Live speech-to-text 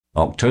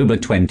October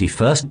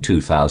 21st,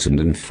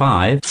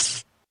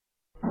 2005.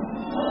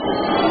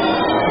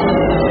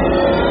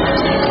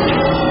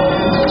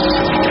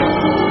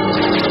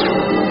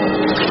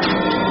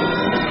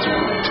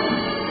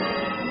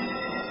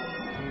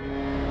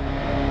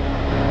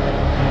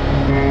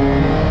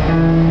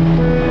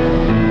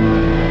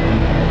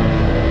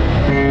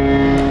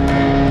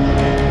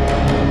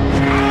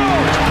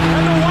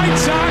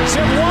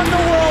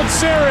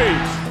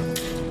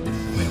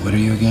 What are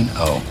you again?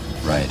 Oh,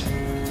 right.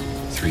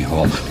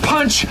 3-hole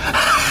punch!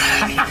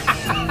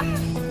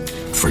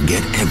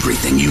 Forget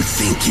everything you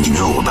think you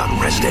know about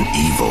Resident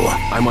Evil.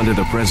 I'm under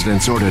the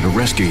President's order to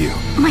rescue you.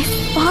 My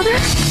father?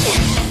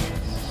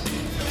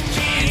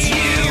 Can't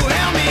you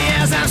help me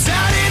as I'm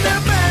starting to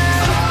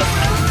burn?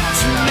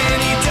 Too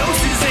many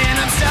doses and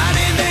I'm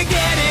starting to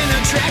get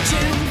an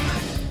attraction.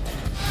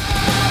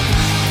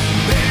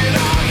 Then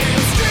I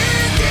am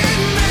stricken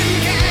and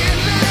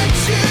can't let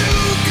you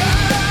go.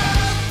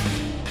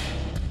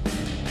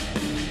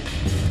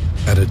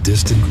 At a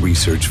distant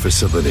research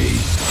facility,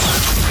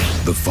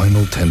 the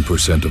final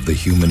 10% of the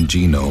human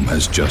genome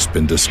has just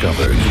been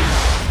discovered.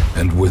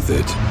 And with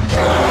it,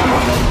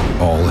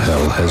 all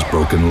hell has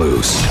broken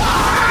loose.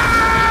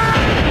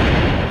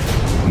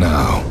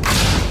 Now,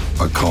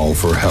 a call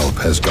for help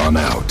has gone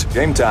out.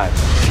 Game time.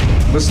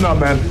 Listen up,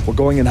 man. We're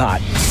going in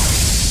hot.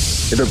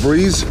 If it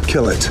breathes,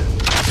 kill it.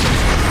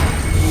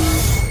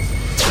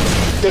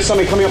 There's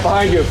something coming up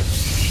behind you.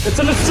 It's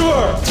in the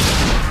sewer!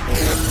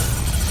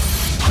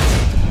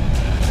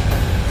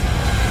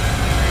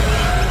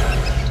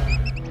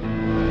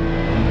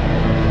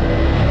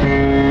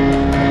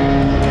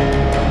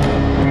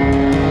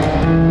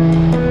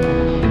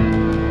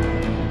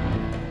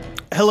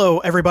 Hello,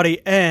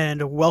 everybody,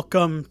 and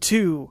welcome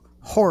to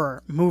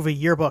Horror Movie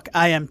Yearbook.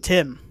 I am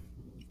Tim.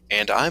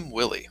 And I'm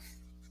Willie.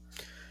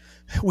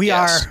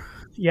 We're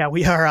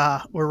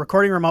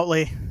recording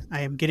remotely.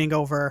 I am getting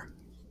over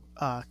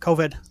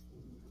COVID,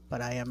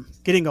 but I am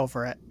getting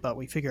over it. But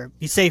we figure it'd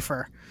be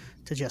safer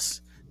to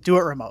just do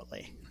it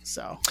remotely.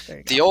 So there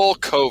you go. The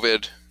old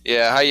COVID.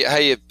 Yeah, how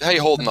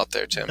you holding up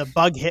there, Tim? The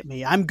bug hit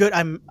me. I'm good.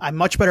 I'm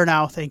much better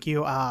now. Thank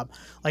you.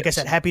 Like I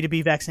said, happy to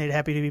be vaccinated,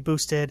 happy to be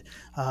boosted.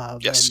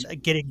 Yes.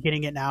 And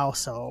getting it now.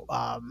 So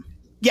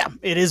yeah,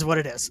 it is what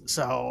it is.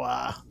 So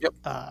Yep.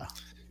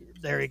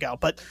 There you go.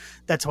 But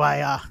that's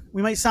why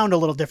we might sound a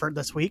little different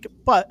this week.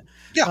 But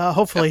Yeah.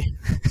 hopefully,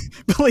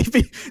 believe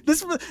me,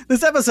 this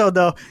episode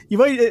though, we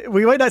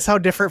might not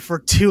sound different for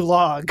too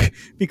long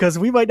because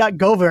we might not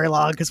go very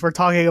long because we're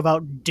talking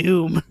about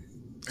Doom.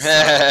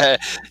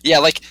 Yeah,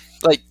 like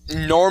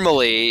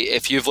normally,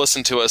 if you've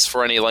listened to us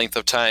for any length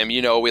of time,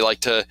 we like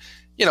to,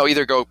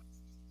 either go,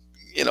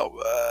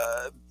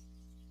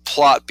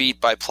 plot beat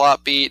by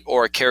plot beat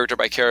or character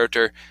by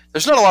character.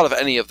 There's not a lot of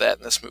any of that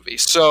in this movie,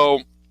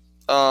 so,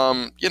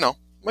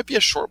 might be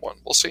a short one.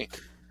 We'll see.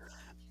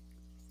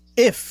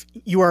 If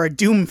you are a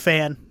Doom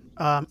fan,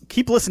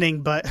 keep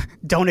listening, but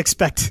don't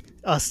expect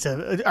us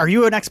to. Are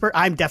you an expert?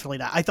 I'm definitely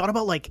not. I thought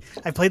about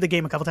I played the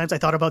game a couple times. I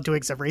thought about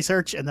doing some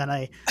research, and then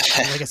like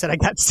I said, I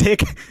got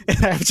sick,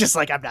 and I was just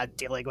like, I'm not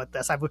dealing with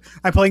this. I'm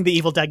playing the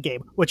Evil Dead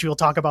game, which we'll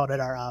talk about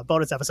in our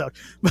bonus episode.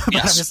 But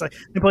Yes. I'm just like,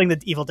 I'm playing the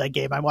Evil Dead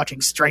game. I'm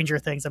watching Stranger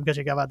Things. I'm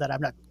gushing about that. I'm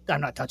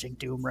not touching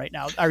Doom right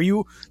now. Are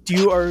you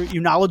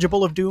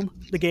knowledgeable of Doom,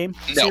 the game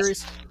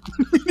series?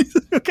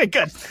 Okay,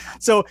 good.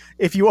 So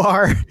if you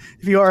are a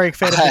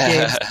fan of the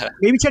games,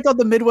 maybe check out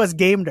the Midwest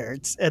Game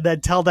Nerds and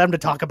then tell them to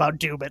talk about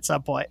Doom at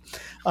some point.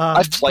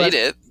 I've played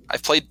it.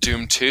 I've played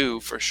Doom 2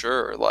 for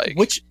sure.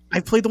 Which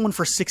I played the one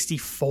for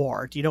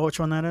 64. Do you know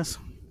which one that is?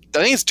 I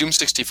think it's Doom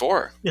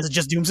 64. Is it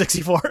just Doom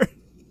 64?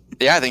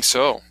 Yeah, I think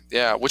so.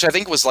 Yeah, which I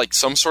think was like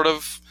some sort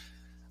of,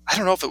 I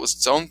don't know if it was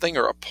its own thing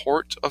or a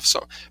port of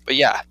some, but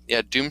yeah,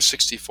 Doom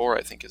 64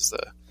 I think is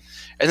the,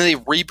 and then they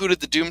rebooted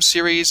the Doom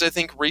series I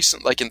think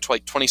recent, like in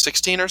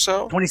 2016 or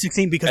so.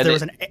 2016 because there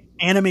was an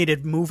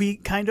animated movie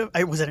kind of.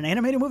 Was it an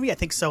animated movie? I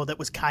think so. That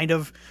was kind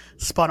of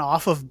spun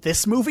off of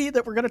this movie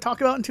that we're going to talk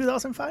about in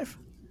 2005.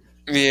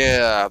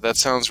 Yeah, that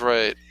sounds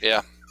right.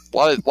 Yeah. A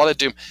lot of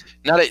Doom.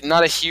 Not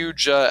a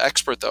huge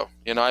expert though.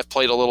 I've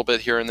played a little bit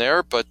here and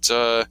there, but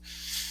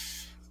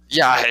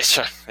yeah,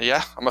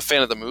 I'm a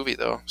fan of the movie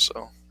though.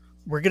 So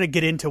we're going to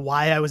get into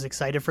why I was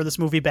excited for this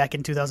movie back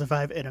in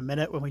 2005 in a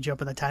minute when we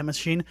jump in the time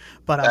machine.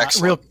 But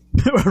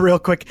real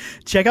quick,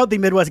 check out the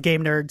Midwest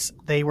Game Nerds.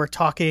 They've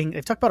talked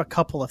about a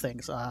couple of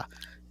things.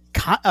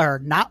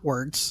 Not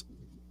words,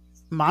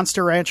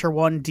 Monster Rancher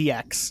 1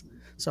 DX.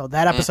 So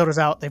that episode is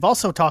out. They've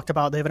also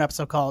they have an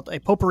episode called A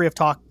Potpourri of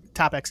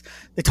Topics.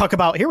 They talk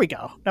about, here we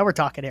go. Now we're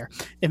talking here.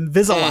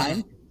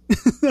 Invisalign.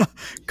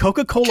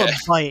 Coca-Cola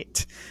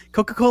Bite.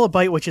 Coca-Cola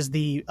Bite, which is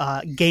the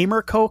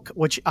gamer Coke,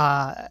 which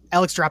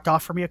Alex dropped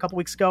off for me a couple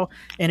weeks ago.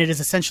 And it is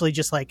essentially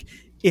just like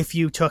if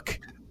you took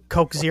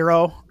Coke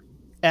Zero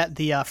at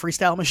the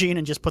freestyle machine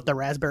and just put the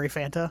raspberry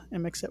Fanta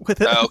and mix it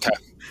with it. Oh, okay.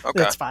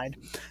 That's fine.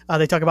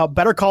 They talk about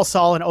Better Call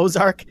Saul and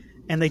Ozark.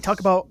 And they talk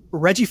about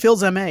Reggie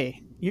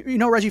Fils-Aimé. You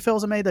know Reggie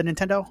Fils-Aimé,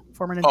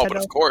 former Nintendo? Oh, but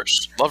of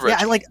course. Love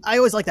Reggie. Yeah, I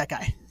always like that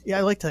guy. Yeah,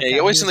 I like that guy. You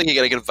always seem like you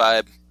get a good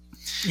vibe.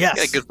 Yes.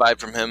 Got a good vibe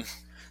from him.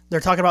 They're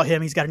talking about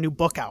him. He's got a new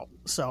book out.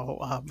 So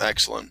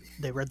Excellent.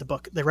 They read the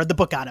book. They read the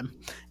book on him,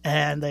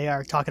 and they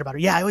are talking about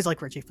it. Yeah, I always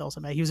liked Richie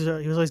Filson. Man. He was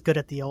always good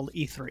at the old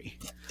E3.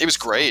 He was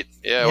great.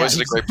 Yeah, always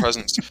had a great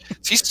presence.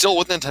 Is he still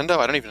with Nintendo?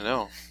 I don't even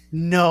know.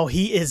 No,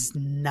 he is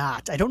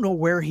not. I don't know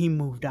where he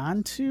moved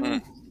on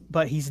to,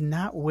 but he's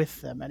not with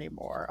them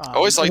anymore. I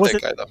always liked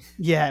that guy, though.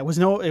 Yeah, it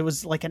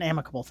was like an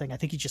amicable thing. I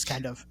think he just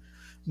kind of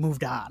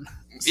moved on.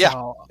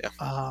 So,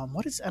 yeah.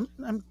 What is?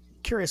 I'm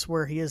curious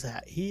where he is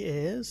at.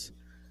 He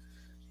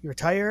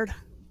retired.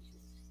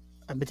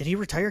 But did he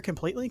retire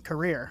completely?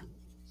 Career.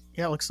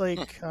 Yeah, it looks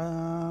like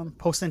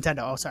post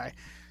Nintendo. Oh, sorry.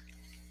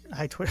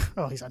 Hi, Twitter.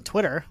 Oh, he's on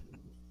Twitter.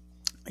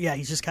 Yeah,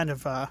 he's just kind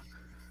of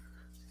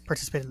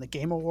participated in the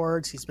Game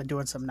Awards. He's been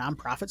doing some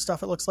nonprofit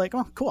stuff. It looks like.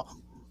 Oh, cool.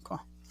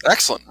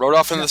 Excellent. Rode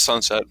off into the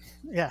sunset.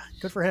 Yeah,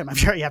 good for him. I'm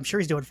sure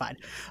he's doing fine.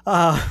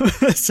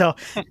 So,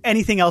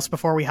 anything else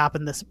before we hop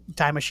in this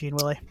time machine,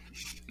 Willie?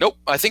 Nope.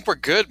 I think we're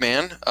good,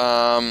 man.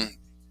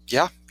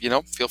 Yeah,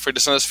 feel free to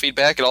send us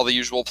feedback at all the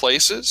usual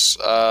places.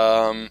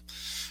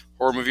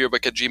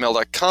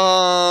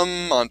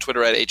 horrormovieyearbook@gmail.com, on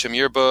Twitter at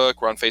HMYearbook,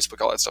 we're on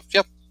Facebook, all that stuff.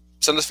 Yep.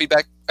 Send us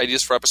feedback,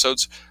 ideas for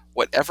episodes,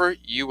 whatever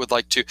you would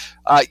like to.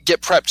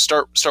 Get prepped.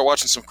 Start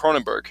watching some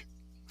Cronenberg.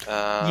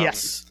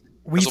 Yes.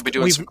 We'll be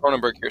doing some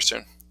Cronenberg here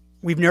soon.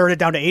 We've narrowed it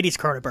down to 80s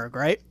Cronenberg,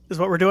 right? Is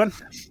what we're doing?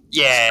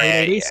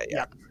 Yeah. 80s?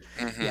 Yeah.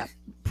 Mm-hmm. Yeah.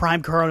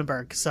 Prime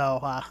Cronenberg.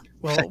 So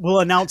we'll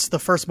announce the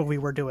first movie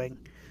we're doing.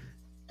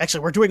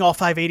 Actually, we're doing all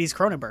 5 80s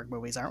Cronenberg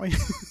movies, aren't we?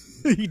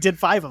 You did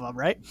 5 of them,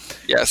 right?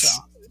 Yes. So,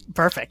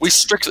 perfect. We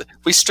strictly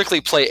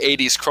play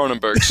 80s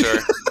Cronenberg,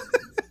 sir.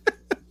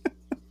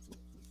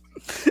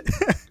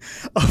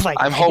 Oh my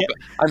God.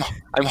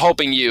 I'm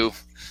hoping you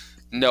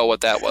know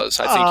what that was.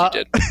 I think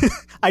you did.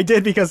 I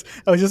did, because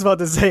I was just about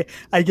to say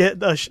I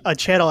get a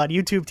channel on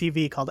YouTube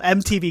TV called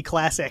MTV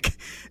Classic,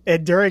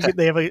 and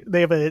they have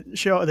a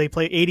show, they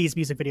play 80s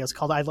music videos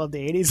called I Love the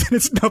 80s, and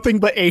it's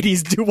nothing but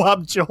 80s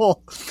doo-wop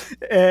Joel.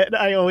 And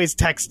I always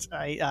text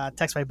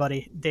my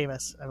buddy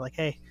Davis. I'm like,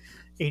 hey,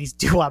 80s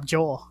doo-wop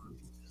Joel,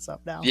 what's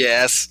up now?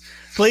 Yes.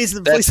 Play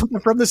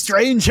something from The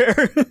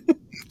Stranger.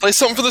 Play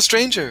something for The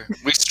Stranger.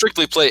 We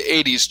strictly play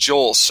 80s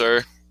Joel,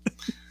 sir.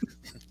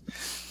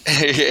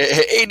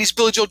 80s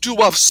Billy Joel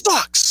doo-wop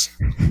sucks.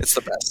 It's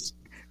the best.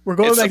 We're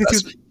going back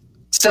to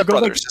Step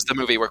Brothers is the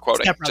movie we're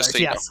quoting. Step Brothers, just so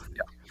you know.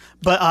 Yeah.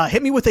 But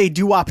hit me with a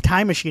doo-wop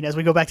time machine as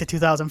we go back to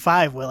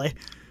 2005, Willie.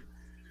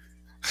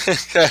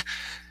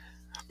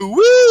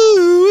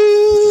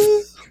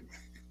 Woo!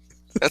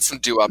 That's some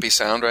doo-wop-y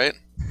sound, right?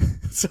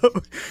 So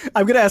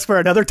I'm going to ask for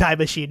another time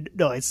machine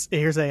noise.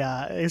 Here's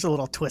a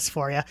little twist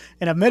for you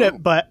in a minute. Ooh.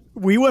 But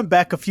we went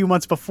back a few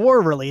months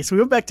before release. We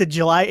went back to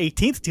July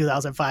 18th,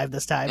 2005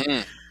 this time,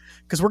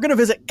 because we're going to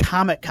visit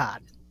Comic-Con.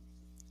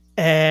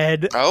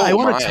 And I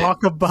want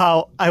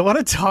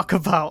to talk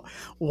about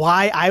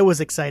why I was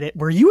excited.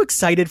 Were you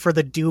excited for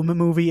the Doom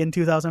movie in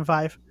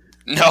 2005?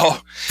 No.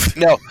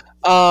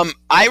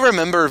 I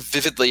remember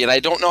vividly, and I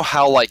don't know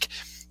how,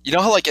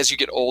 how as you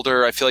get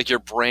older, I feel like your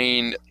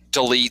brain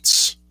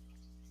deletes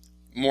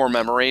more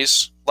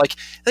memories. Not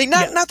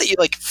that you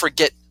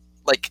forget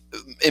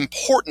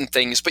important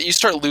things, but you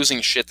start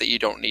losing shit that you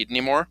don't need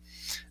anymore.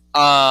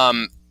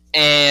 But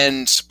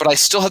I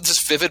still have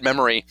this vivid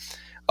memory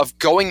of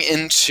going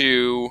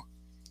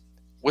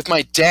with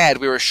my dad.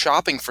 We were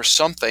shopping for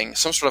some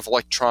sort of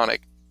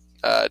electronic,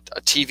 a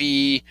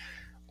TV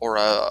or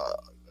a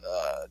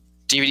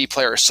DVD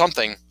player or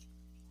something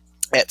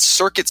at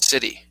Circuit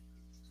City.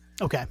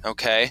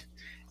 Okay.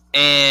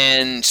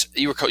 And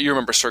you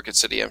remember Circuit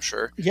City, I'm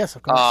sure. Yes,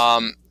 of course.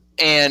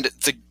 And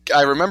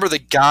I remember the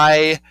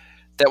guy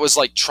that was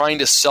trying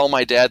to sell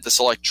my dad this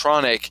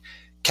electronic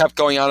kept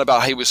going on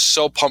about how he was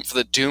so pumped for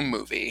the Doom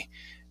movie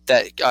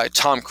that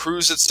Tom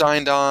Cruise had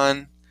signed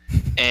on,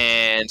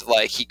 and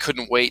he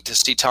couldn't wait to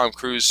see Tom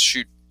Cruise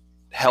shoot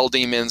hell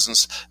demons, and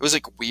it was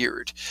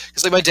weird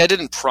because my dad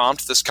didn't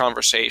prompt this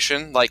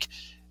conversation.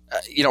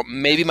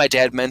 Maybe my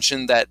dad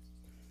mentioned that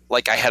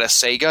I had a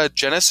Sega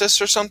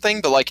Genesis or something,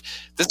 but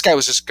this guy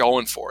was just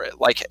going for it.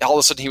 All of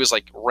a sudden he was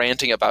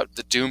ranting about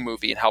the Doom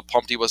movie and how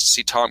pumped he was to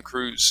see Tom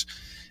Cruise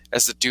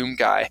as the Doom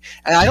guy.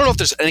 And I don't know if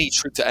there's any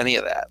truth to any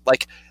of that.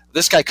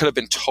 This guy could have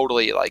been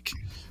totally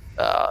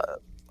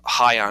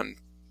high on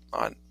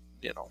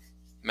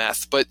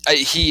meth, but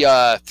he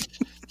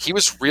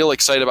was real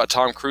excited about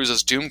Tom Cruise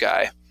as Doom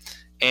guy.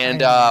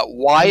 And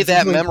why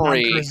that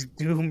memory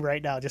Doom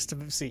right now, just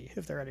to see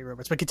if there are any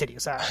rumors, but continue.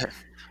 Sorry.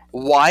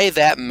 Why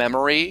that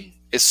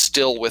memory is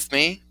still with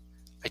me,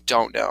 I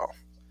don't know.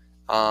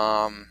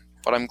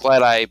 But I'm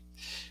glad I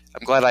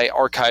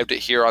archived it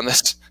here on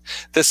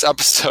this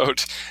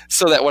episode,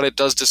 so that when it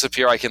does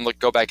disappear, I can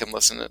go back and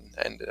listen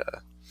and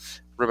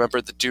remember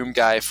the Doom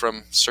guy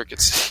from Circuit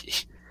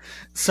City.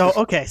 So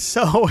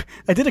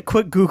I did a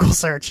quick Google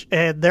search,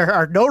 and there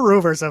are no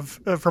rumors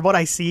from what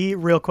I see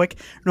real quick,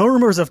 no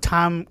rumors of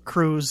Tom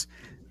Cruise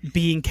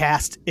being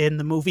cast in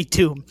the movie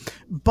Doom.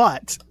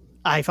 But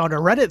I found a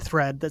Reddit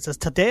thread that says,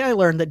 today I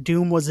learned that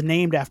Doom was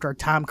named after a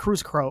Tom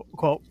Cruise quote.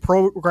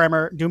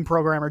 Doom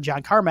programmer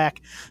John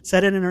Carmack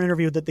said in an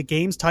interview that the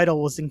game's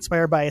title was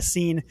inspired by a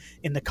scene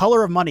in The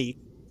Color of Money.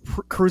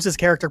 Cruise's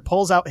character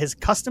pulls out his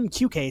custom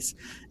cue case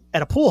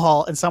at a pool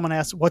hall, and someone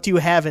asks, "What do you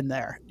have in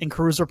there?" And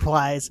Cruise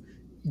replies,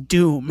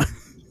 "Doom."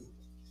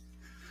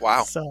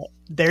 Wow. So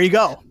there you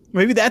go.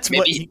 Maybe that's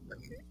what he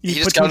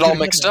just got it all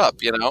mixed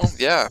up, you know?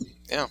 Yeah.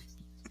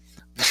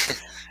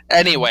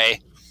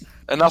 Anyway,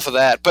 enough of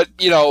that. But,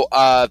 you know,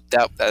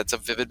 that's a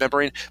vivid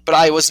memory. But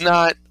I was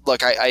not,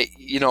 look, I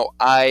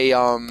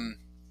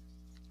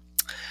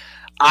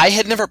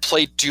had never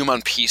played Doom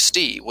on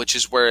PC, which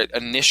is where it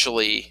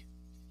initially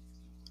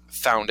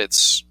found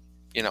its,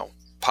 you know,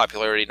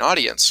 popularity and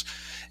audience.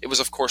 It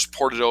was, of course,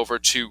 ported over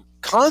to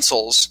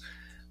consoles,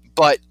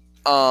 but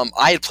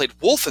I had played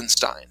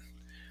Wolfenstein,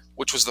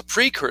 which was the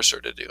precursor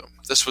to Doom.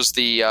 This was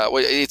the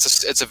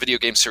it's a video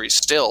game series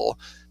still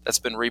that's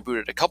been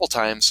rebooted a couple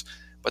times,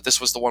 but this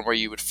was the one where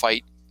you would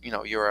fight. You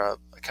know, you're a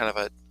kind of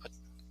a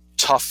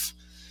tough,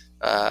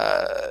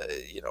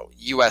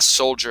 U.S.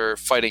 soldier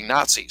fighting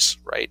Nazis,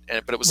 right?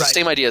 But it was the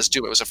same idea as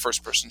Doom. It was a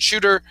first-person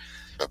shooter.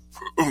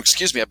 Oh,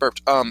 excuse me, I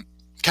burped.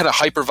 Kind of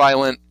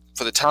hyper-violent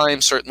for the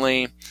time,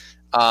 certainly.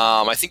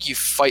 I think you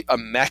fight a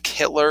mech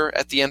Hitler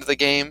at the end of the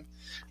game.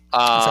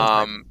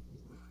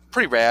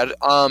 Pretty rad.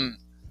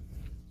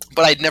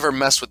 But I'd never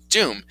messed with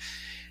Doom.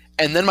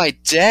 And then my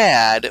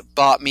dad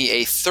bought me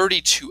a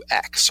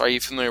 32X. Are you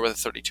familiar with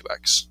a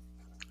 32X?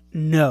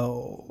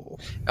 No.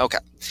 Okay.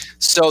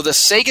 So the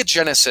Sega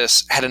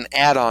Genesis had an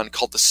add-on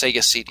called the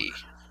Sega CD,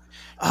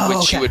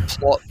 which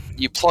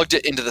you plugged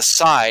it into the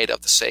side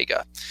of the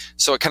Sega.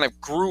 So it kind of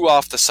grew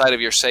off the side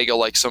of your Sega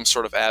like some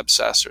sort of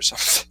abscess or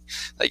something.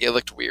 Like, it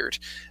looked weird.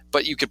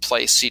 But you could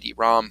play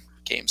CD-ROM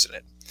games in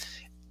it.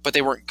 But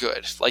they weren't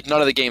good. Like,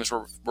 none of the games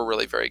were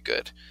really very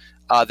good.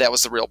 That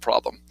was the real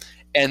problem.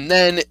 And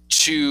then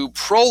to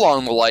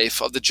prolong the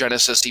life of the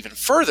Genesis even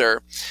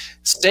further,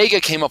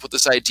 Sega came up with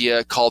this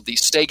idea called the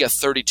Sega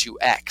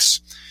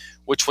 32X,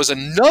 which was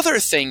another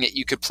thing that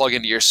you could plug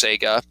into your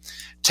Sega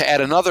to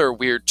add another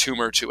weird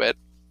tumor to it.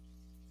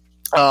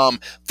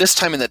 This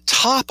time in the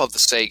top of the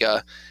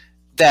Sega,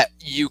 that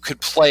you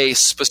could play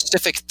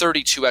specific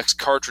 32X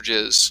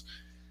cartridges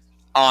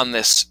on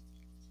this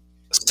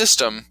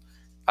system.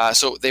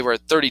 So they were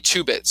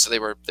 32-bit, so they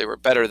were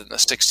better than the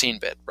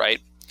 16-bit,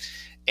 right?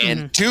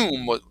 And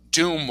Doom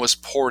was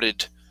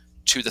ported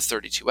to the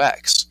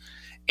 32X,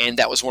 and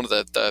that was one of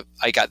the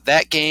I got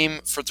that game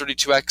for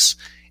 32X,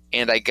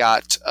 and I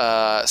got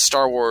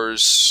Star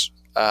Wars.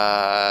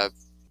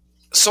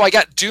 So I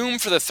got Doom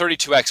for the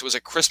 32X. It was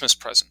a Christmas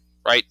present,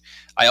 right?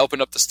 I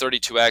opened up this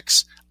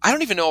 32X. I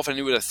don't even know if I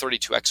knew what a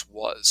 32X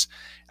was.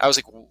 I was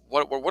like,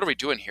 what are we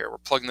doing here? We're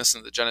plugging this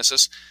into the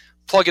Genesis.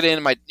 Plug it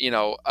in, it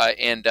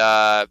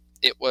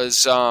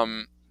was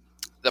the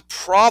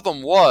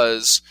problem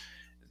was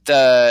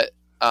the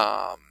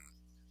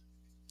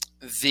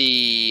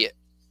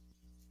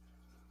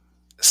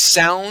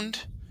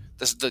sound,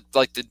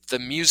 the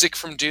music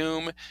from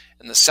Doom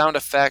and the sound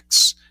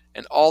effects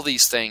and all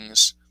these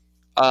things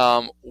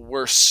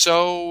were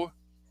so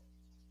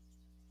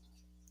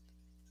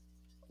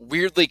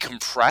weirdly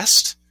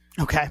compressed.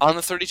 Okay. On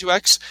the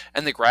 32X,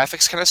 and the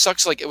graphics kind of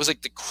sucks. Like, it was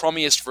like the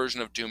crummiest version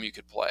of Doom you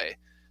could play.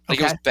 Like,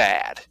 It was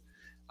bad.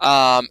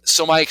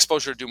 So my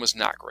exposure to Doom was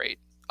not great.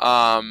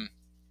 But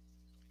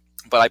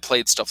I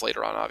played stuff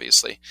later on,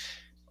 obviously.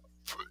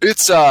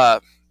 It's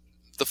the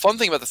fun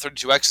thing about the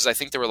 32X is I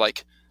think there were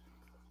like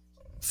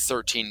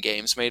 13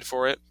 games made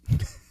for it.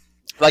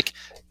 Like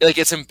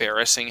it's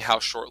embarrassing how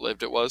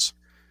short-lived it was.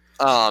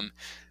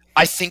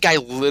 I think I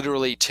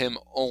literally, Tim,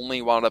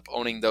 only wound up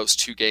owning those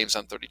 2 games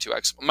on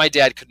 32X. My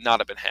dad could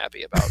not have been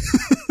happy about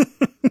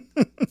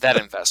that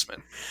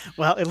investment.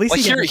 Well, at least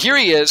here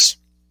he is,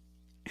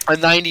 a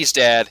 90s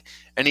dad,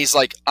 and he's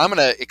like, I'm going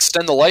to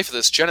extend the life of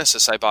this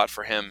Genesis I bought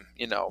for him,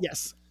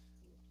 yes,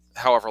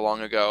 however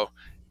long ago.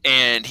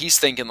 And he's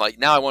thinking like,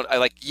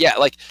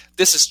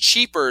 this is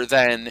cheaper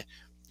than,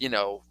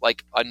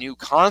 like a new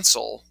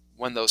console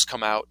when those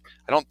come out.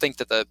 I don't think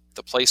that the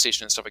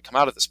PlayStation and stuff had come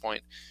out at this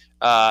point.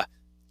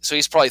 So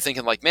he's probably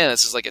thinking like, man,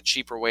 this is like a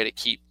cheaper way to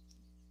keep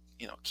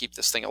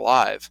this thing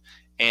alive.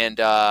 And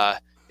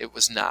it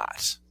was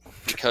not,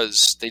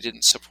 because they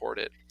didn't support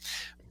it.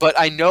 But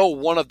I know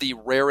one of the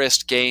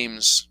rarest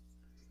games,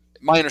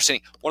 my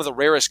understanding, one of the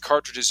rarest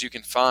cartridges you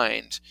can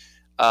find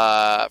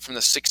from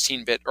the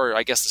 16-bit, or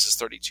I guess this is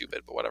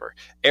 32-bit, but whatever,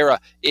 era,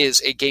 is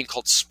a game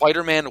called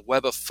Spider-Man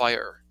Web of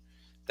Fire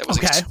that was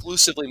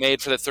exclusively made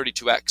for the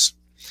 32X.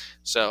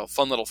 So,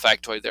 fun little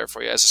factoid there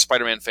for you. As a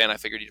Spider-Man fan, I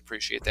figured you'd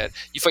appreciate that.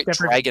 You fight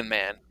Dragon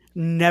Man.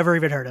 Never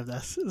even heard of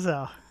this.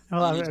 So,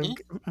 I'm going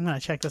to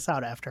check this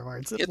out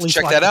afterwards. You have to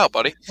check that out,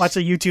 buddy. Watch a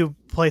YouTube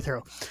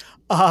playthrough.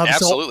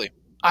 Absolutely. So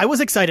I was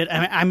excited.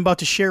 I'm about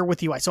to share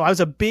with you. So I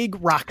was a big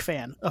rock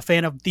fan, a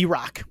fan of The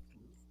Rock.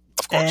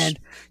 Of course. And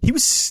he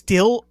was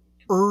still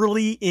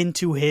early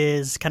into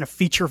his kind of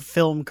feature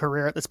film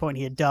career at this point.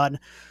 He had done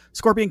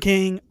Scorpion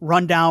King,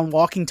 Rundown,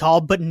 Walking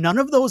Tall, but none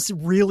of those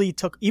really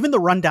took, even the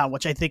Rundown,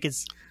 which I think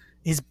is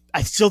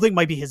I still think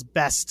might be his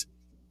best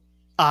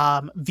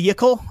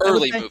vehicle.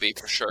 Early movie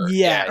for sure.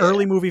 Yeah,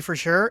 early movie for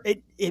sure.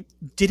 It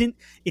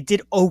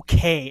did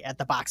okay at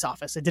the box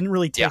office. It didn't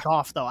really take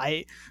off though.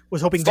 I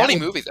was hoping funny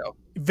movie though.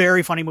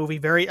 Very funny movie.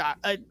 Very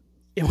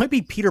it might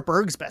be Peter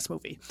Berg's best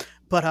movie.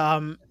 But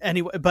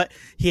anyway, but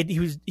he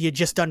had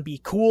just done Be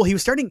Cool.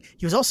 He's getting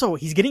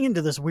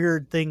into this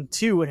weird thing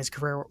too in his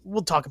career.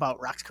 We'll talk about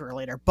Rock's career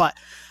later, but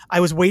I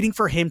was waiting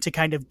for him to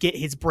kind of get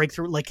his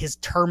breakthrough, like his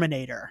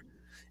Terminator,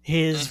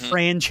 his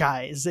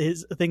franchise,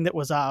 his thing that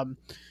was that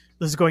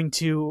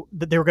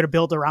they were going to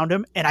build around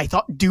him, and I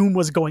thought Doom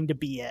was going to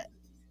be it.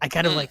 I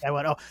kind of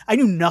I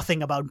knew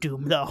nothing about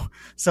Doom though,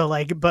 so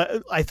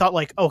but I thought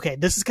okay,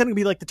 this is going to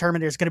be like the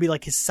Terminator. It's going to be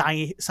like his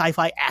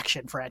sci-fi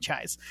action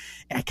franchise,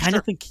 and I kind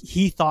of think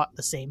he thought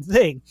the same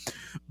thing.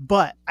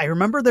 But I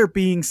remember there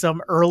being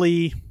some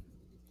early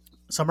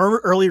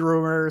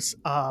rumors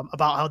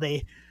about how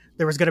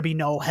there was going to be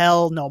no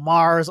hell, no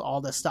Mars, all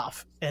this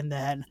stuff, and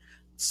then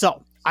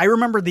so I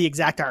remember the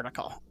exact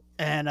article,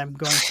 and I'm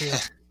going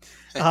to.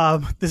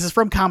 This is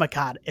from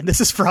Comic-Con, and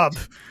this is from.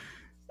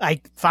 I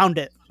found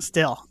it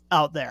still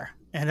out there,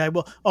 and I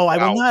will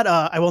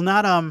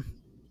not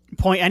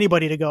point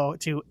anybody to go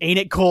to Ain't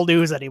It Cool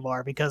News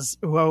anymore because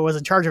whoever was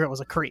in charge of it was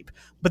a creep.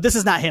 But this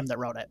is not him that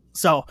wrote it.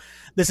 So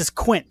this is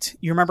Quint.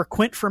 You remember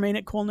Quint from Ain't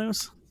It Cool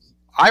News?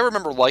 I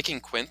remember liking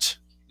Quint.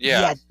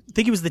 Yeah, I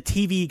think he was the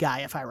TV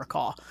guy, if I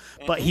recall.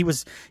 But he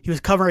was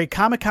covering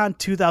Comic-Con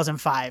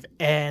 2005,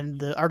 and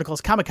the article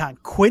is Comic-Con.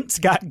 Quint's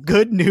got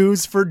good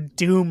news for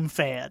Doom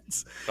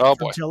fans. Oh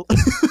boy!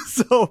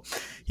 So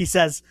he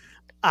says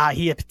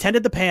he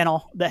attended the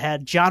panel that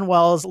had John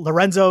Wells,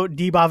 Lorenzo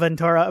Di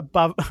Bonaventura,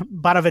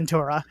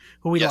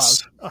 who we love,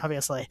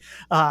 obviously,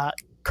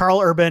 Carl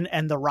Urban,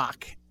 and The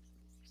Rock.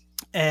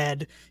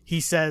 And he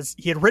says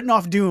he had written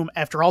off Doom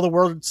after all the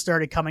word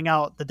started coming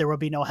out that there would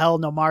be no hell,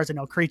 no Mars, and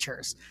no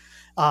creatures.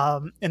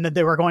 And that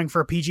they were going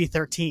for a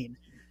PG-13.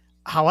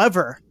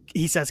 However,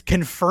 he says,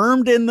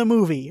 confirmed in the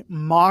movie,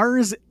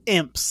 Mars,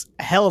 imps,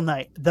 Hell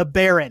Knight, the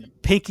Baron,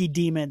 Pinky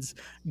demons,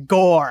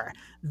 gore.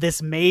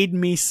 This made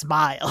me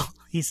smile,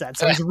 he said.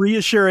 So he's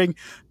reassuring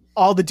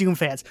all the Doom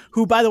fans,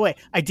 who, by the way,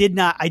 I did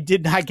not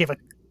give a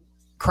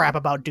crap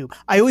about Doom.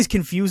 I always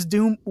confused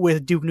Doom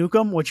with Duke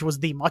Nukem, which was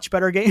the much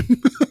better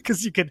game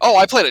because you could. Oh,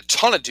 I played a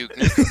ton of Duke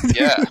Nukem.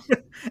 Yeah.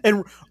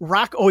 And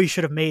Rock always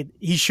should have made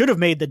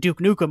the Duke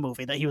Nukem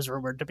movie that he was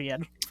rumored to be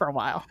in for a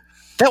while.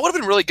 That would have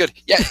been really good.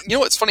 Yeah, you know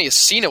what's funny is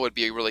Cena would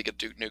be a really good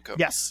Duke Nukem.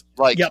 Yes.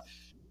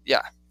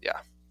 Yeah.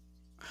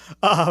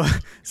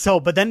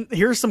 But then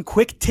here's some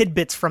quick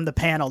tidbits from the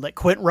panel that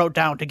Quint wrote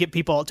down to get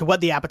people to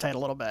whet the appetite a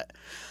little bit.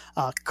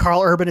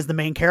 Carl Urban is the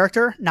main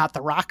character, not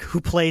The Rock, who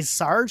plays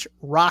Sarge.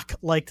 Rock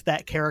liked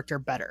that character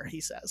better,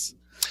 he says.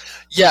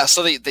 Yeah,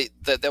 so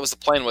that was the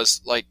plan,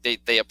 was like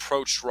they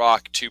approached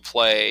Rock to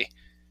play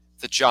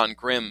the John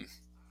Grimm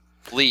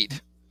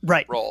lead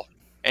role,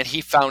 and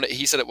he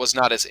said it was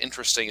not as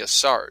interesting as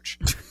Sarge.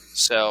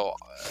 So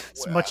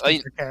it's a much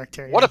different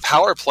character. What a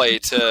power play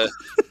to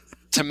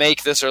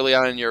make this early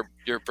on in your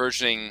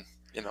burgeoning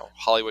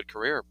Hollywood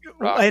career.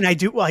 Rock. And I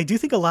do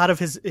think a lot of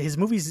his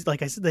movies,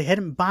 like I said, they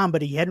hadn't bombed,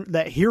 but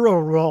that hero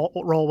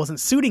role wasn't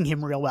suiting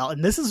him real well.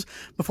 And this is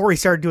before he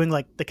started doing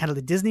like the kind of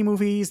the Disney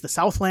movies, the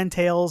Southland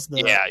Tales,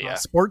 the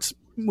sports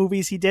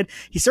movies he did.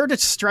 He started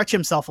to stretch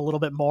himself a little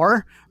bit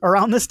more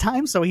around this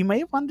time, so he may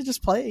have wanted to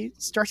just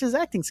stretch his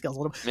acting skills a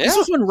little bit. Yeah. This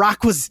was when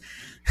Rock was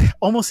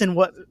almost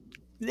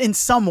in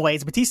some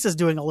ways, Batista's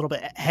doing a little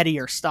bit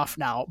headier stuff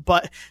now,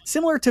 but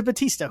similar to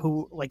Batista,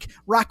 who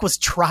Rock was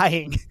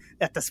trying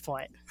at this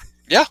point.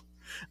 Yeah.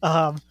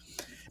 But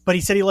he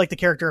said he liked the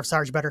character of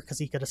Sarge better because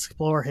he could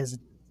explore his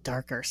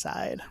darker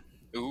side.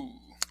 Ooh.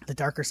 The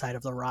darker side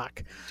of The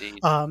Rock.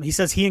 Indeed. He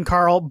says he and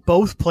Carl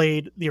both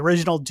played the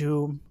original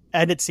Doom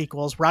and its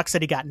sequels. Rock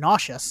said he got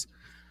nauseous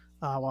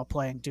while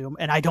playing Doom,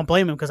 and I don't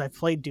blame him because I've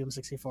played Doom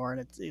 64,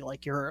 and it's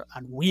like you're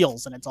on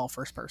wheels and it's all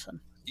first person.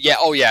 Yeah,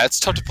 it's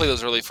tough to play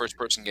those early first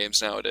person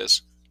games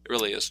nowadays. It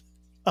really is.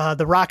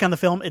 The Rock on the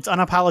film, it's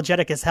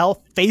unapologetic as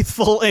hell,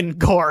 faithful and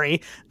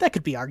gory. That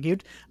could be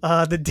argued.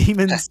 The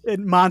demons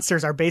and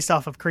monsters are based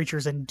off of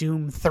creatures in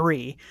Doom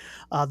 3.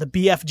 The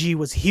BFG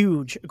was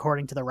huge,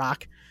 according to The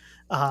Rock.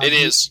 It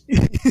is.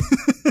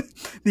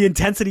 The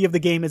intensity of the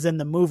game is in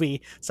the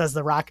movie, says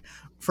The Rock.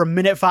 From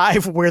minute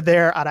 5, we're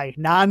there on a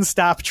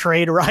non-stop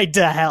train ride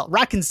to hell.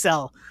 Rock and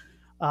sell.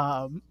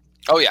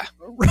 Oh, yeah.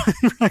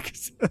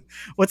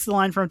 What's the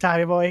line from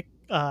Tommy Boy?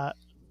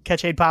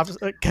 Catch a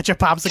popsicle. Catch a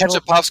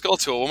popsicle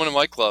to a woman in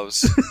white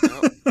gloves.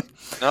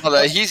 No,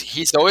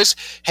 he's always.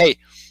 Hey,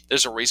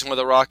 there's a reason why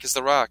The Rock is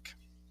The Rock.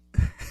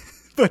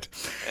 But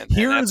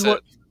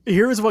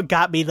here's what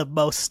got me the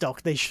most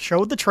stoked. They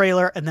showed the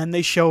trailer and then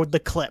they showed the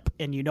clip,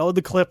 and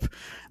the clip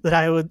that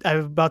I'm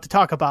about to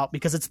talk about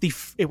because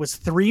it was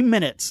 3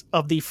 minutes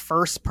of the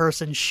first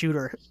person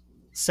shooter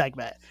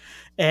segment,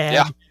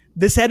 and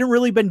this hadn't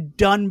really been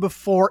done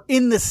before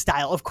in this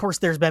style. Of course,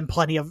 there's been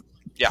plenty of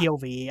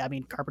POV. I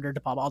mean, Carpenter, De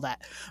Palma, all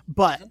that.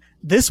 But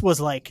this was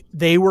like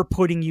they were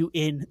putting you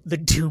in the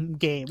Doom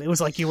game. It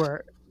was like you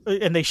were,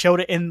 and they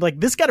showed it, and like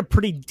this got a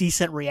pretty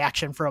decent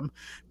reaction from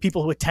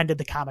people who attended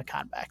the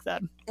Comic-Con back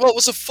then. Well, it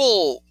was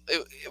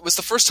it was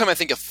the first time I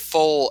think a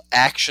full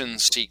action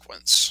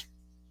sequence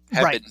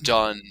had been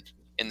done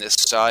in this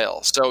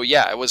style. So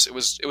yeah, it was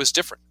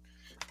different.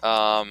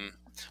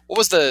 What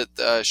was the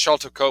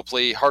Sharlto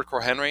Copley,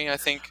 Hardcore Henry, I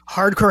think?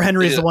 Hardcore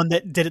Henry is the one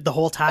that did it the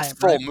whole time. A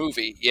full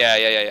movie.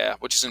 Yeah.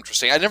 Which is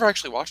interesting. I never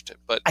actually watched it,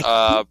 but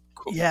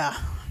cool. Yeah.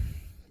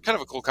 Kind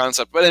of a cool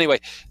concept. But anyway,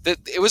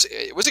 it was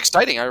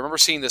exciting. I remember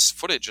seeing this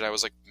footage and I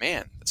was like,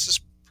 man, this is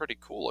pretty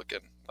cool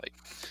looking. Like,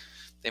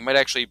 they might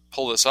actually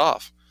pull this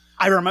off.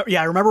 I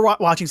remember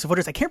watching some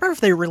footage. I can't remember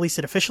if they released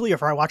it officially or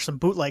if I watched some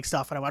bootleg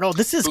stuff and I went, "Oh,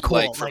 this is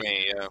bootleg cool." For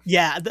me, yeah.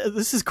 Yeah,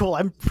 this is cool.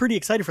 I'm pretty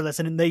excited for this.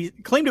 And they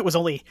claimed it was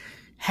only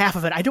half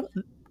of it.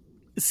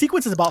 The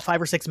sequence is about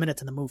 5 or 6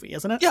 minutes in the movie,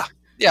 isn't it?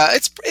 Yeah.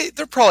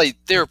 They're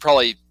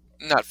probably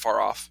not far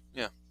off.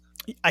 Yeah.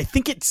 I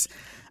think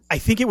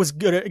it was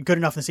good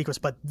enough in the sequence,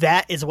 but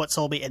that is what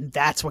sold me, and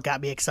that's what got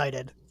me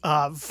excited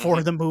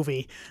for the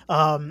movie.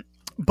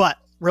 But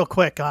real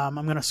quick, I'm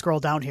going to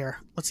scroll down here.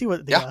 Let's see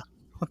what the.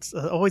 It's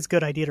always a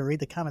good idea to read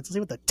the comments. Let's see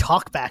what the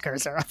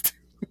talkbackers are up to.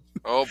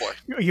 Oh, boy.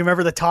 You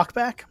remember the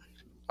talkback?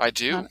 I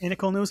do.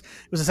 Inical News?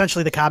 It was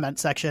essentially the comment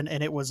section,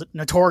 and it was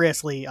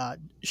notoriously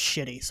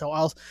shitty. So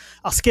I'll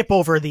skip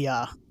over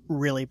the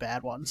really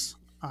bad ones.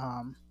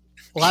 A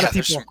lot of people.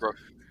 There's some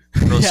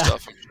gross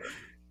stuff, I'm sure.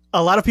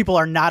 A lot of people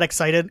are not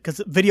excited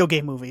because video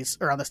game movies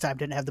around this time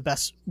didn't have the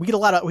best. We got a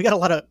lot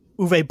of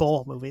Uwe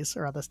Boll movies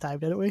around this time,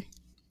 didn't we?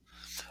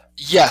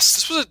 Yes,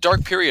 this was a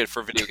dark period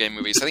for video game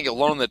movies. I think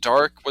Alone in the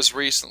Dark was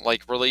released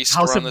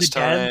House around of this the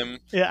Dead. time.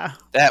 Yeah,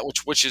 that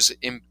which is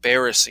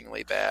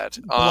embarrassingly bad.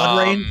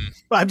 Blood Rain.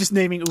 I'm just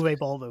naming Uwe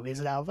Boll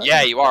movies now. But...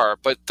 Yeah, you are,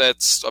 but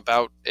that's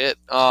about it.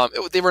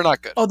 They were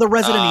not good. Oh, the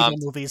Resident Evil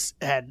movies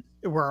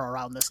were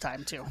around this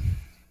time too.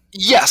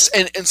 Yes,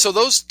 and so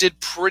those did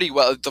pretty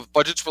well. The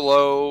budgets were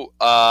low.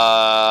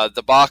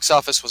 The box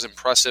office was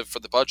impressive for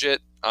the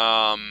budget,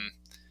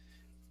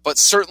 but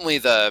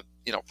certainly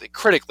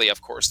critically,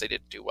 of course, they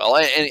didn't do well,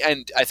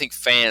 and I think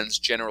fans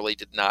generally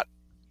did not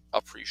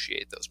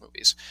appreciate those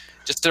movies.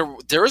 Just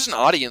there is an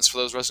audience for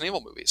those Resident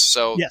Evil movies,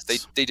 so yes.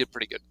 they did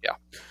pretty good.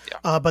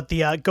 Yeah. But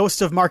the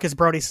Ghost of Marcus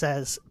Brody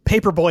says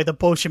Paperboy, the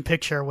motion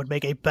picture, would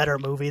make a better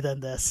movie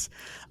than this.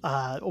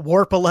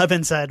 Warp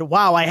 11 said,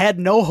 "Wow, I had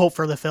no hope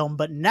for the film,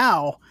 but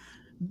now."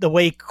 The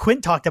way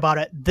Quint talked about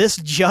it, this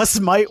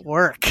just might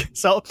work.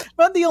 So I'm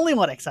not the only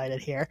one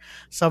excited here.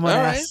 Someone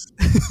asked,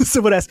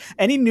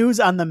 any news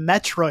on the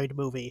Metroid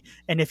movie?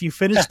 And if you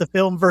finish the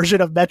film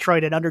version of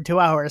Metroid in under 2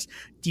 hours,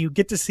 do you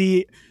get to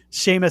see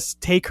Samus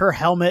take her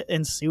helmet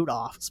and suit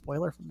off?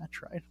 Spoiler for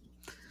Metroid.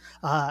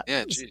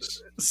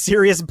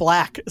 Sirius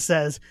Black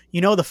says,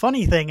 the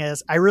funny thing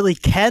is I really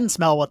can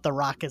smell what The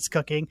Rock is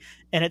cooking,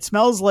 and it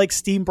smells like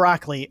steamed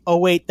broccoli. Oh,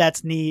 wait,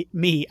 that's me.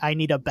 I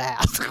need a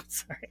bath.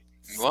 Sorry.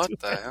 What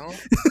the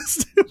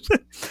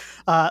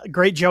hell?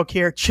 Great joke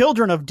here.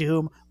 Children of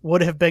Doom would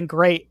have been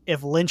great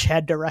if Lynch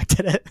had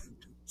directed it.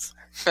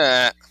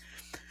 That's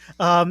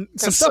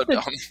so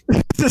dumb.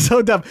 This is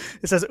so dumb.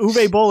 It says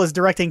Uwe Boll is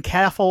directing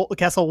Castle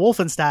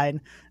Wolfenstein.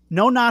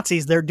 No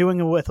Nazis. They're doing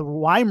it with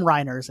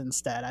Weimaraners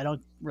instead. I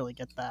don't really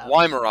get that.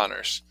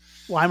 Weimaraners.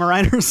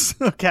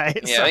 Okay.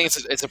 Yeah, I think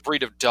it's a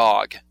breed of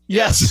dog.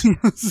 Yes.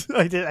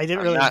 I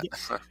didn't really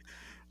get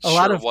a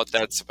lot of what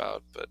that's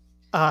about, but.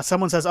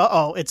 Someone says,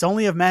 it's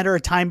only a matter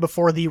of time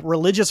before the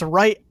religious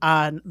right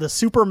on the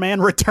Superman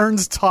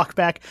Returns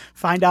talkback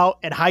find out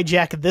and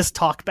hijack this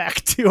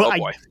talkback too. Oh,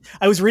 boy.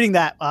 I was reading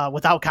that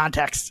without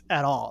context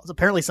at all. So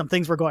apparently some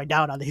things were going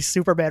down on the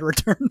Superman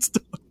Returns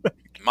talkback.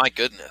 My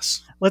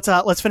goodness.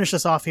 Let's finish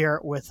this off here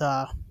with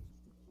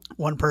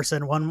one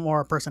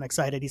more person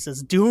excited. He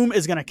says, Doom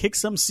is going to kick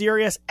some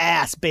serious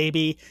ass,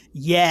 baby.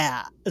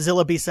 Yeah.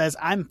 Zillaby says,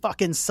 I'm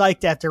fucking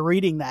psyched after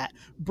reading that.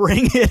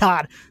 Bring it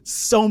on.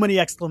 So many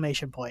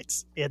exclamation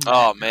points.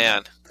 Oh,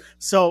 man.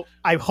 So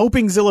I'm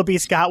hoping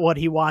Zillaby's got what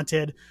he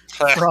wanted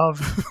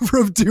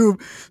from Doom.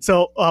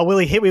 So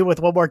Willie, hit me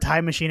with one more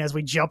time machine as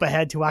we jump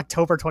ahead to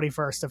October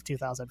 21st of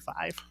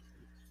 2005.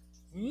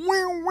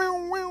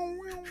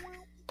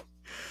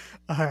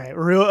 All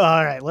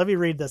right. Let me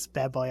read this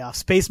bad boy off.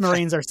 Space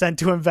Marines are sent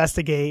to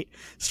investigate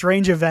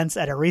strange events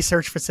at a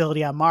research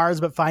facility on Mars,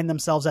 but find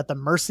themselves at the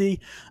mercy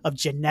of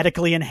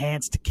genetically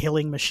enhanced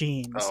killing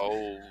machines.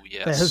 Oh,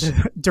 yes.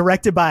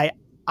 Directed by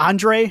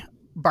Andrei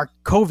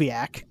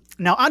Barkoviak.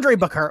 Now, Andrei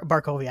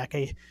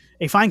Barkoviak,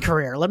 a fine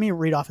career. Let me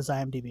read off his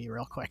IMDb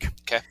real quick.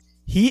 Okay.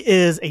 He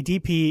is a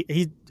DP.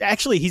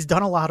 He's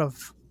done a lot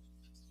of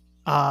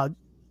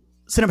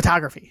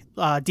cinematography,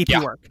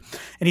 DP work,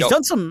 and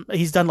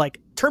he's done like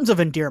Terms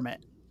of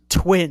Endearment,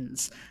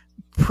 Twins,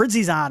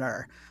 Prizzi's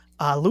Honor,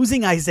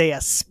 Losing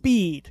Isaiah,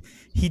 Speed.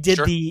 He did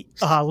the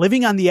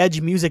Living on the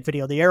Edge music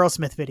video, the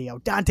Aerosmith video,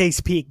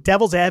 Dante's Peak,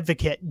 Devil's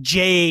Advocate,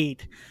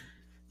 Jade.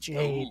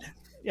 Ooh.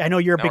 I know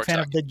you're a Now big we're fan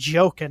of talking. the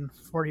joke and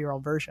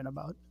 40-year-old version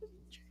about.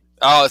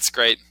 Oh, it's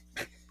great.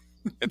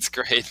 It's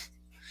great.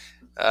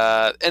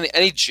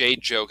 Any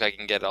Jade joke I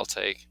can get, I'll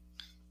take.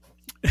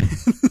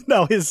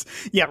 Now his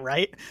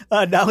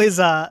now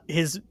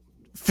his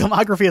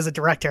filmography as a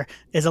director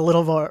is a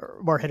little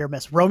more hit or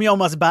miss. Romeo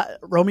Must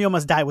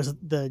Die was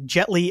the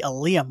Jet Li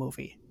Aaliyah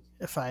movie,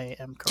 if I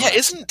am correct. Yeah,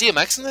 isn't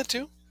DMX in that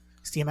too?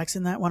 Is DMX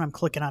in that one? I'm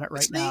clicking on it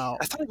right Isn't he? now.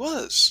 I thought he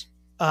was.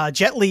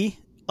 Jet Li,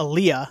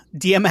 Aaliyah,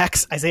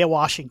 DMX, Isaiah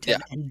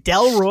Washington, and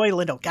Delroy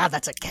Lindo. God,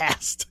 that's a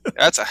cast.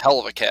 That's a hell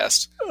of a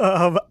cast.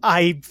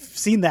 I've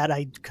seen that.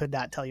 I could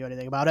not tell you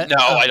anything about it. No,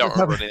 I don't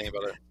remember anything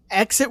about it.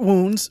 Exit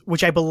Wounds,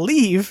 which I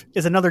believe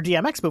is another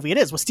DMX movie. It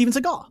is with Steven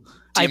Seagal.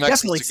 I've DMX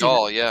definitely and seen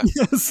Seagal, it. yeah.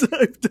 Yes,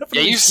 I've definitely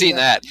Yeah, you've seen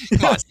that.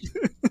 Come on.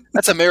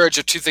 That's a marriage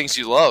of two things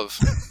you love.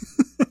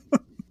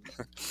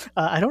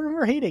 I don't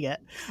remember hating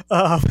it.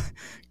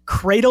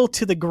 Cradle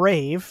to the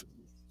Grave,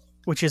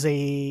 which is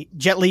a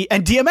Jet Li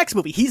and DMX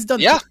movie. He's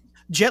done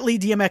Jet Li,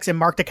 DMX, and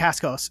Mark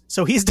Dacascos.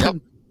 So he's done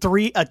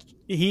three.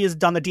 He has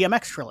done the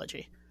DMX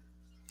trilogy.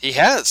 He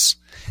has.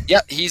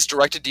 Yeah, he's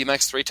directed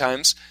DMX 3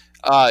 times.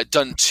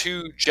 Done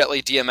 2 Jet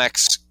Li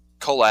DMX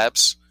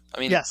collabs.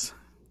 I mean, yes,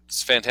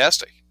 it's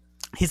fantastic.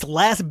 His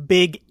last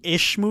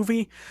big-ish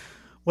movie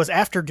was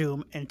After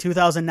Doom in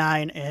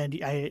 2009, and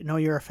I know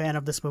you're a fan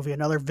of this movie.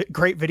 Another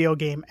great video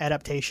game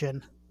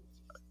adaptation.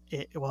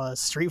 It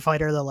was Street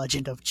Fighter: The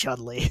Legend of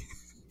Chun-Li.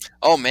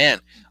 Oh man,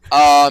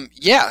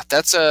 yeah,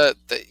 that's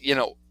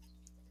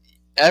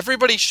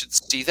everybody should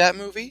see that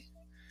movie.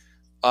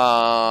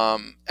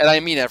 And I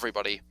mean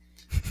everybody,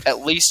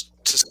 at least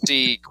to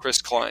see Chris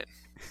Klein.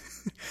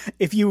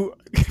 If you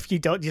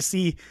don't, you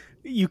see,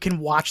 you can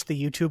watch the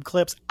YouTube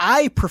clips.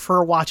 I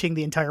prefer watching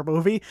the entire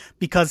movie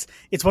because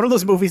it's one of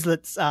those movies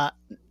that's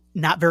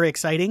not very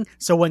exciting.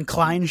 So when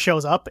Klein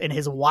shows up in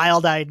his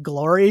wild-eyed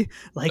glory,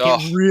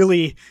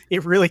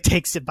 it really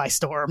takes it by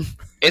storm.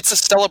 It's a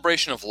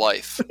celebration of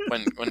life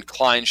when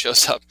Klein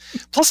shows up.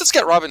 Plus, it's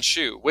got Robin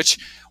Shou, which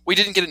we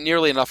didn't get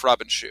nearly enough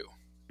Robin Shou,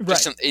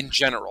 just in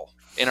general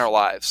in our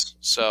lives.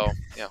 So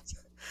yeah.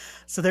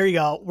 So there you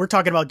go. We're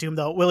talking about Doom,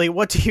 though. Willie,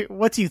 what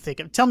do you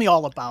think? Tell me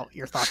all about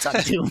your thoughts on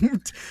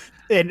Doom,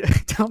 and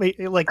tell me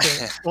like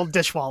the old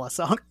Dishwalla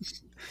song.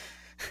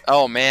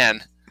 Oh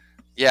man,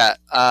 yeah.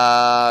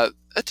 A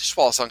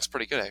Dishwalla song's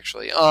pretty good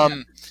actually.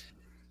 I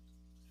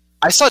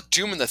saw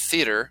Doom in the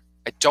theater.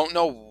 I don't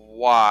know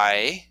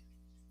why.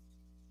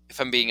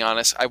 If I'm being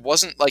honest, I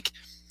wasn't like.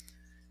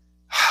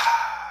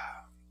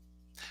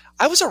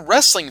 I was a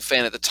wrestling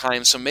fan at the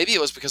time, so maybe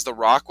it was because The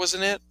Rock was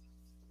in it.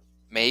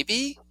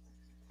 Maybe.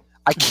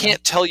 I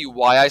can't tell you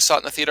why I saw it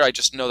in the theater. I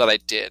just know that I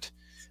did.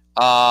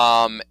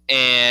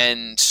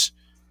 And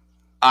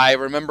I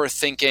remember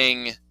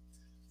thinking,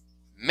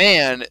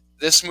 man,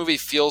 this movie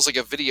feels like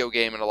a video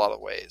game in a lot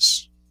of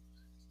ways.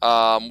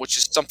 Which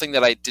is something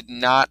that I did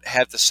not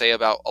have to say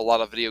about a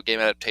lot of video game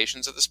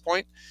adaptations at this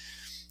point.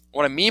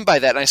 What I mean by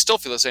that, and I still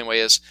feel the same way,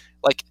 is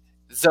like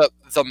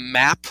the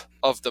map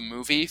of the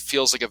movie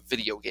feels like a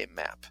video game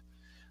map.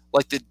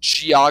 Like the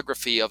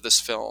geography of this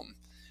film.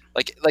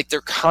 Like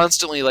they're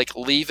constantly like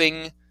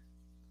leaving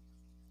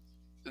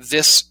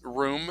this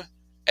room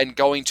and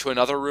going to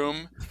another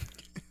room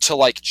to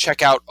like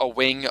check out a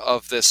wing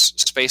of this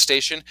space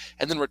station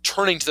and then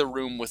returning to the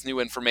room with new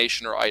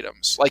information or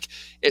items. Like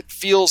it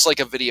feels like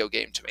a video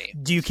game to me.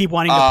 Do you keep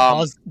wanting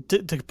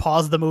to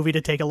pause the movie to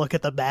take a look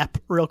at the map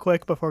real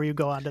quick before you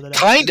go on to the next?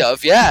 Kind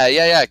of,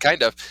 yeah,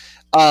 kind of.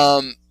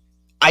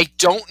 I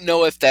don't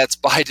know if that's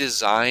by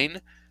design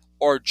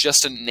or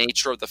just the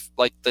nature of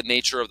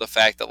the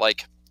fact that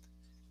like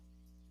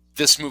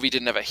this movie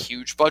didn't have a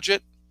huge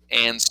budget,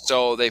 and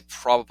so they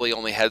probably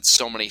only had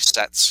so many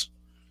sets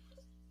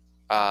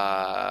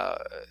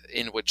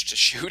in which to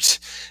shoot.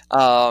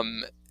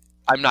 I'm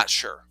not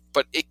sure,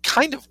 but it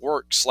kind of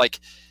works. Like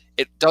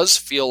it does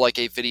feel like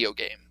a video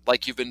game,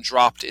 like you've been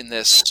dropped in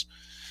this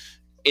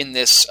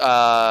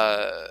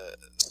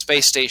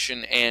space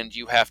station, and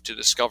you have to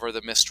discover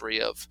the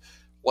mystery of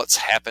what's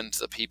happened to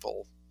the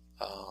people,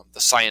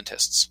 the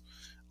scientists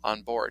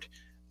on board.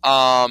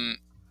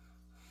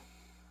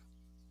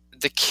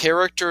 The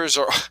characters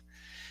are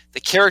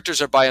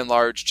by and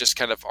large just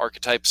kind of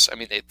archetypes. I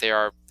mean, they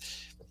are.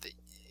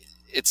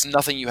 It's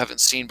nothing you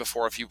haven't seen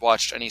before if you've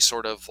watched any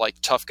sort of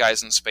like tough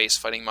guys in space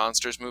fighting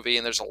monsters movie,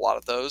 and there's a lot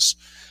of those,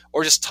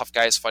 or just tough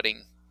guys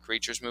fighting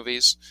creatures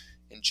movies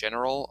in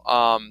general.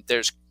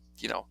 There's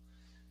the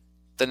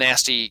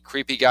nasty,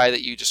 creepy guy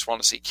that you just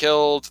want to see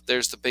killed.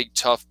 There's the big,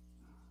 tough,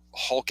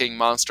 hulking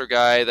monster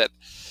guy that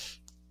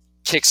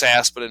kicks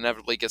ass but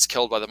inevitably gets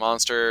killed by the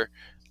monster.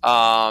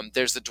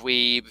 There's the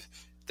dweeb.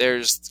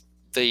 There's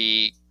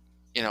the,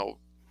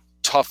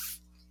 tough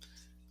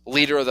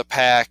leader of the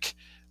pack.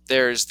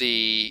 There's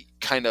the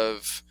kind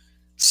of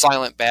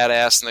silent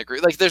badass in the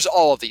group. Like, there's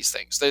all of these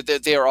things.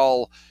 They're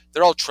all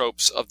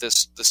tropes of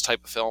this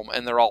type of film,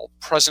 and they're all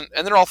present,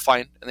 and they're all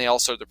fine, and they all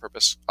serve their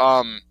purpose.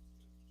 I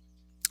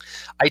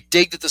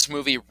dig that this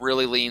movie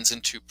really leans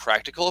into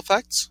practical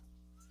effects.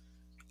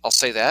 I'll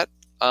say that.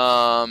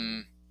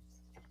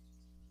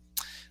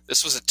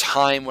 This was a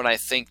time when I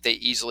think they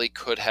easily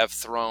could have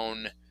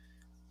thrown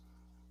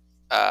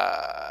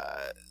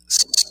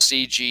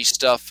CG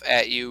stuff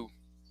at you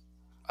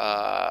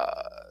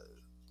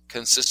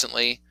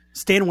consistently.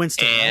 Stan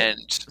Winston. And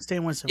right?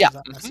 Stan Winston yeah, was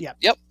on this.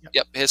 Yep.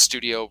 His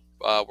studio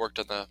worked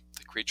on the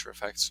creature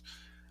effects.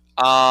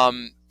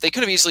 They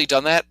could have easily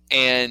done that,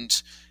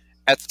 and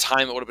at the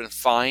time it would have been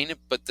fine,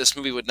 but this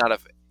movie would not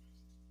have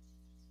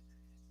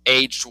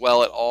aged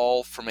well at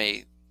all from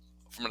an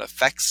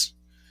effects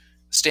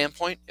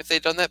standpoint if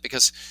they'd done that,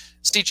 because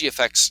CG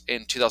effects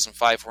in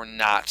 2005 were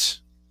not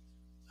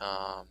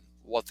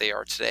what they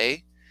are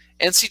today,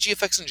 and CG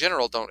effects in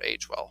general don't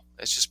age well.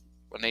 It's just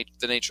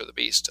the nature of the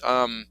beast.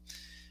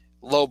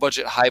 Low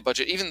budget, high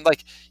budget, even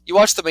like you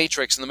watch The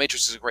Matrix, and The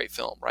Matrix is a great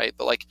film, right?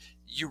 But like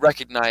you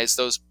recognize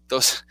those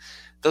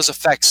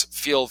effects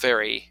feel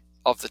very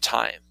of the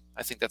time.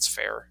 I think that's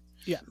fair.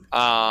 Yeah.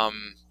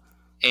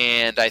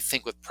 And I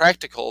think with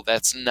practical,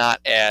 that's not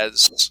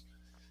as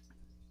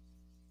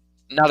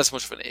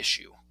much of an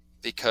issue,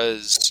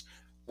 because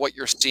what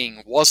you're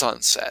seeing was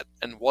on set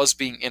and was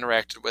being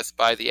interacted with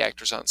by the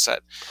actors on set.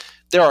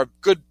 There are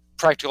good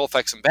practical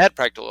effects and bad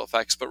practical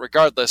effects, but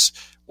regardless,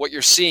 what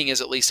you're seeing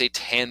is at least a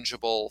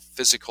tangible,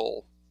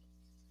 physical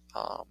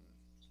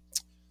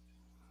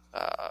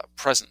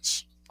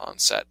presence on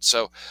set.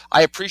 So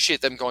I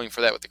appreciate them going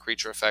for that with the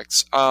creature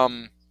effects.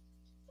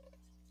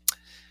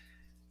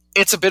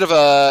 It's a bit of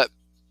a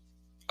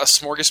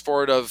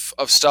smorgasbord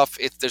of stuff.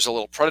 There's a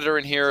little Predator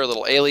in here, a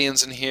little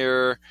Aliens in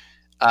here,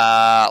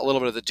 a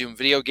little bit of the Doom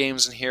video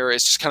games in here.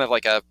 It's just kind of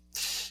like a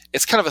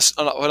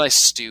nice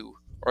stew,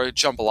 or a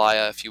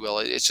jambalaya, if you will.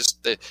 It's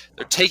just they're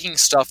taking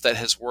stuff that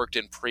has worked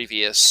in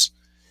previous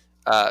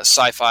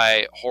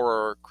sci-fi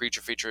horror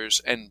creature features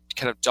and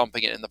kind of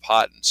dumping it in the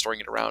pot and storing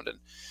it around and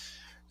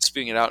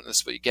spewing it out, and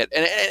this is what you get.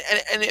 And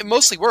it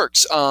mostly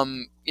works.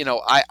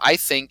 I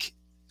think.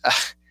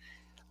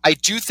 I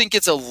do think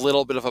it's a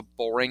little bit of a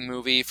boring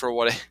movie for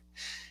what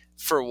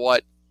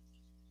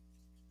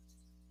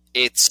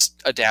it's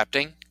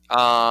adapting.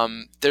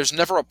 There's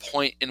never a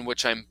point in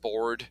which I'm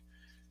bored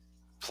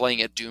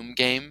playing a Doom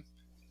game.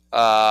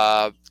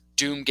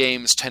 Doom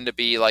games tend to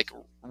be like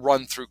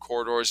run through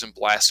corridors and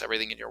blast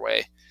everything in your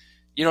way.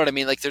 You know what I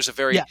mean? Like there's a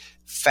very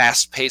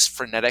fast-paced,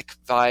 frenetic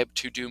vibe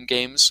to Doom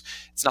games.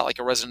 It's not like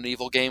a Resident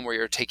Evil game where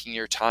you're taking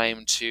your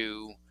time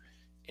to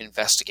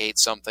investigate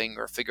something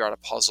or figure out a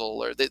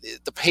puzzle, or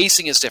the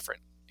pacing is different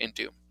in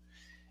Doom.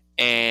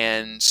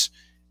 And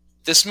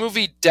this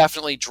movie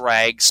definitely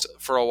drags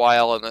for a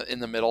while in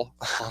the middle,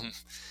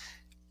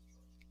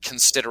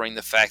 considering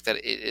the fact that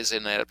it is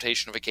an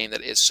adaptation of a game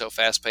that is so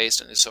fast-paced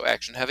and is so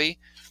action-heavy.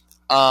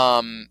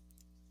 But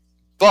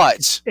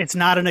it's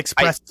not an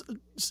express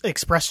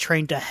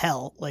train to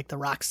hell, like The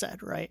Rock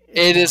said, right?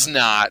 It is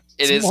not.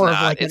 It's more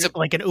not. Of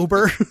like an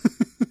Uber.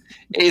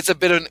 It's a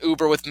bit of an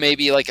Uber with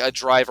maybe like a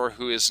driver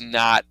who is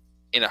not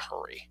in a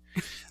hurry.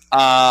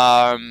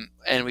 And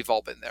we've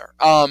all been there.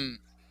 No,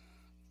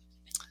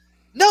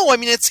 I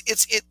mean it's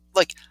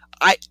like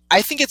I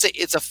think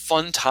it's a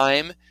fun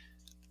time,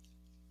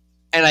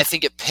 and I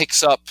think it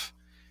picks up.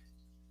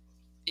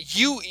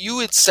 You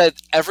had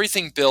said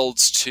everything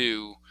builds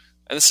to,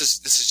 and this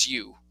is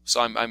you,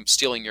 so I'm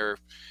stealing your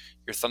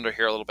thunder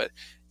here a little bit.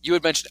 You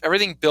had mentioned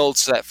everything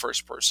builds to that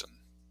first person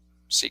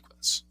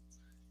sequence.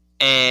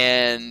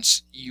 And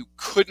you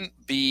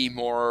couldn't be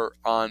more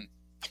on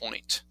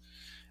point,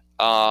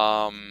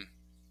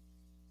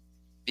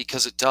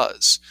 because it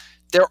does.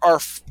 There are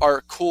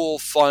cool,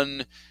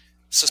 fun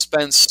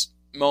suspense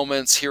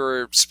moments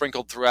here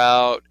sprinkled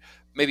throughout,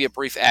 maybe a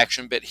brief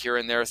action bit here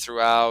and there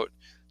throughout,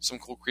 some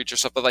cool creature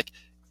stuff, but like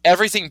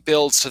everything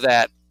builds to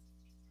that,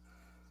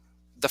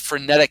 the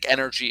frenetic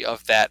energy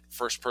of that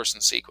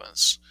first-person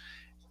sequence.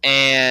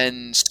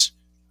 And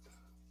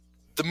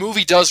the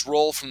movie does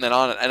roll from then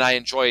on, and I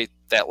enjoy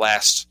that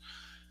last,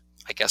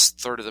 I guess,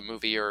 third of the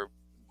movie, or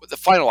the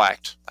final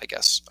act, I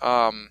guess,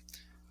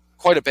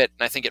 quite a bit.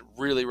 And I think it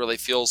really, really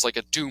feels like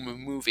a Doom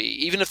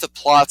movie, even if the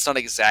plot's not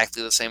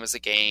exactly the same as the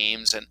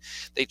games and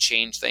they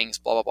change things,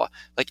 blah, blah, blah.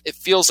 Like, it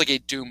feels like a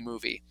Doom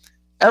movie.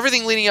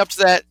 Everything leading up to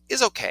that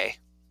is okay.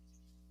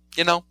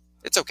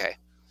 It's okay.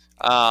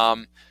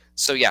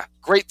 So yeah,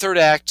 great third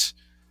act,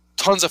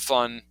 tons of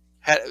fun,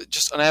 had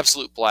just an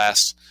absolute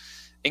blast,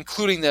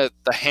 including the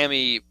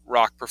hammy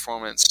rock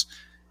performance.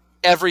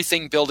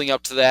 Everything building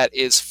up to that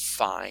is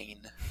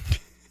fine.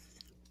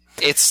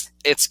 It's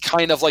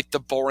kind of like the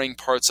boring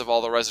parts of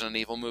all the Resident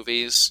Evil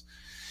movies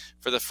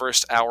for the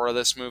first hour of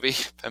this movie,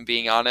 if I'm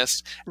being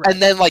honest. Right.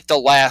 And then like the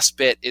last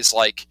bit is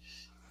like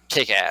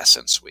kick-ass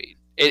and sweet.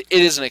 It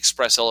is an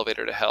express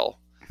elevator to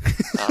hell.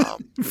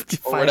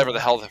 Or whatever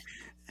the hell the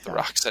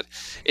Rock said.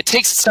 It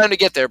takes its time to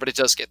get there, but it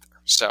does get there.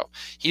 So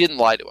he didn't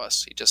lie to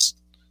us. He just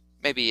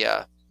maybe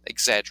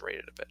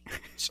exaggerated a bit.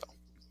 So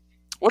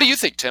what do you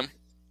think, Tim?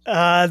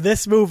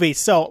 This movie.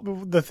 So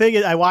the thing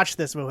is, I watched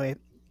this movie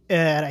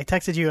and I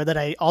texted you, and then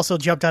I also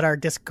jumped on our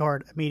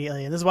Discord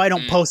immediately. And this is why I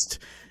don't post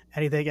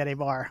anything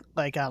anymore,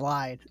 like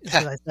online.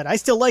 Because I said, I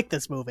still like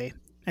this movie.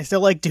 I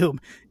still like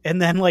Doom.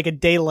 And then like a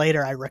day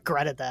later, I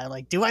regretted that. I'm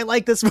like, do I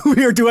like this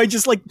movie or do I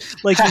just like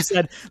you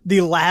said,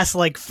 the last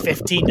like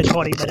 15 to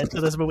 20 minutes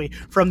of this movie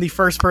from the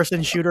first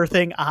person shooter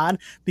thing on?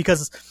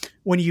 Because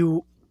when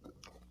you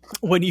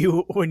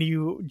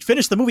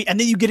finish the movie and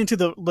then you get into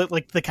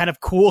the kind of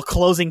cool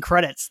closing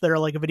credits that are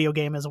like a video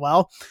game as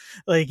well,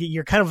 like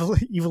you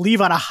leave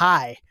on a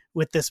high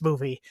with this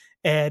movie.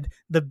 And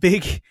the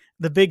big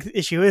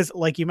issue is,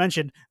 like you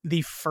mentioned,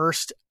 the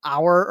first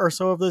hour or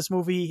so of this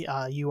movie,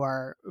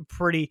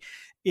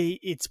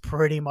 it's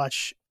pretty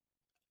much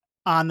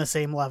on the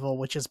same level,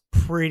 which is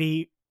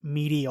pretty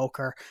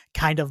mediocre,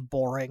 kind of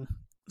boring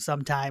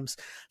sometimes.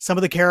 Some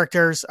of the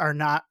characters are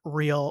not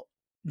real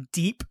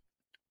deep.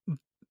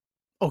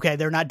 Okay,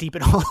 they're not deep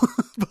at all,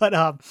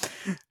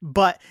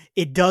 but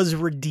it does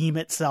redeem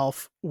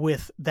itself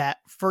with that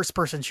first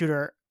person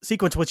shooter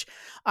sequence, which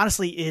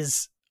honestly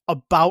is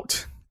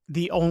about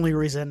the only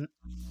reason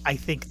I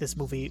think this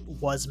movie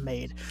was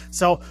made.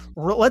 So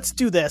let's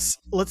do this.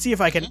 Let's see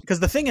if I can, because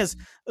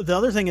the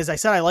other thing is I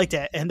said I liked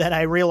it, and then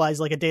I realized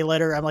like a day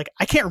later, I'm like,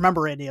 I can't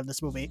remember any of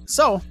this movie.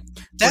 So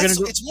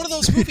it's one of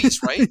those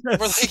movies, right? Where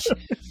like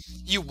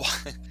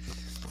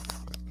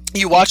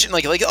you watch it and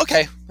like,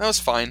 okay, that was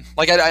fine.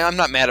 Like I'm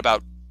not mad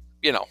about,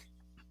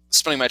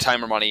 spending my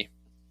time or money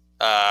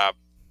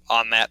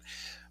on that.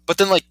 But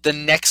then like the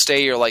next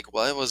day you're like,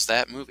 what was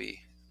that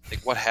movie?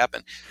 Like what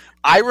happened?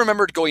 I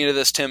remembered going into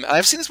this, Tim, and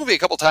I've seen this movie a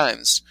couple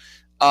times.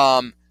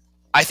 I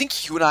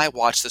think you and I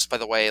watched this, by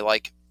the way,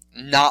 like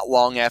not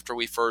long after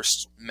we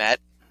first met.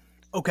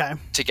 Okay.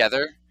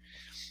 Together.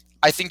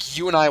 I think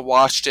you and I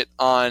watched it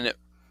on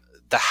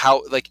the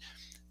house, like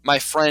my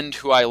friend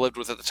who I lived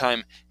with at the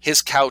time,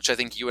 his couch. I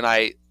think you and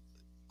I,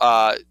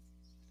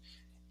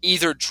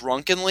 either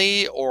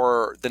drunkenly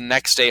or the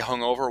next day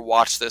hungover,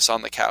 watched this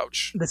on the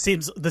couch. This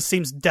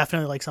seems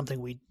definitely like something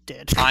we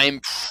did.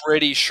 I'm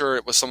pretty sure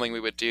it was something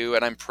we would do,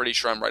 and I'm pretty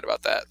sure I'm right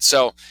about that.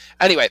 So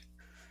anyway,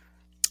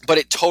 but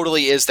it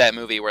totally is that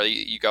movie where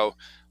you go,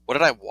 what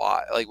did I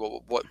watch? Like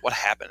what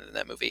happened in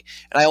that movie?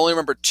 And I only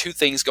remember two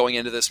things going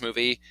into this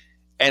movie,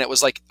 and it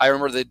was like I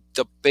remember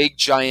the big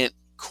giant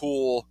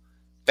cool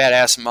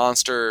badass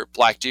monster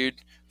black dude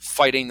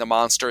fighting the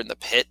monster in the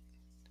pit.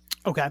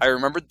 Okay. I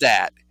remembered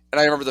that. And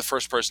I remember the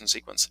first person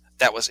sequence.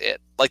 That was it.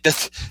 Like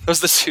those are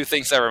the two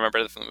things I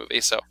remember from the movie.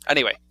 So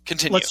anyway,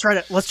 continue.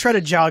 Let's try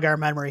to jog our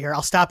memory here.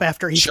 I'll stop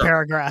after each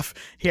paragraph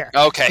here.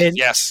 Okay.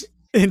 Yes.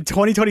 In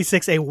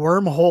 2026, a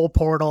wormhole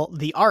portal,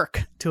 the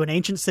Ark, to an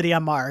ancient city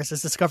on Mars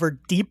is discovered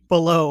deep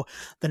below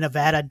the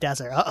Nevada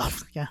desert.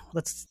 Yeah.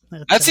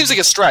 That seems like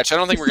a stretch. I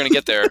don't think we're going to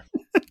get there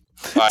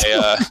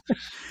by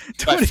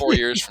 4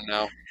 years from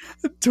now.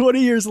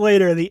 20 years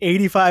later, the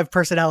 85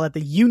 personnel at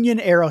the Union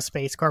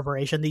Aerospace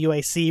Corporation, the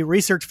UAC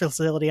research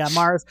facility on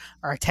Mars,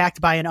 are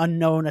attacked by an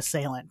unknown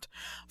assailant.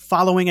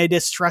 Following a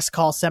distress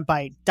call sent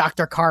by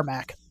Dr.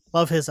 Carmack,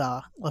 love his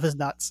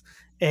nuts,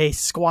 a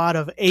squad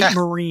of 8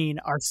 Marines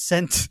are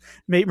sent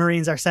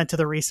to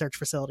the research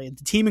facility.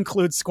 The team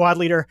includes squad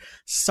leader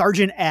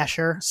Sergeant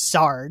Asher,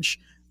 Sarge,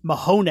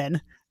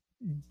 Mahonen,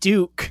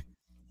 Duke,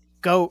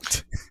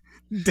 Goat,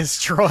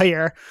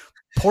 Destroyer,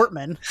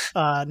 Portman,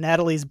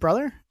 Natalie's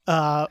brother,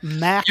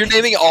 Mac. You're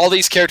naming all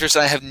these characters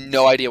and I have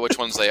no idea which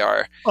ones they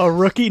are. A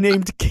rookie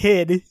named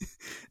Kid,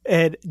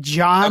 and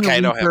John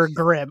Luther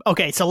Grimm.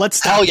 Okay, so let's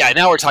start. Hell yeah,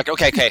 now we're talking.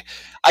 Okay.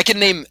 I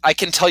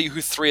can tell you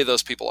who 3 of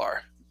those people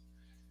are.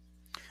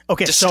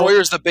 Okay,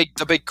 Destroyer's the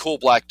big cool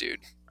black dude.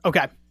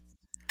 Okay.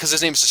 Because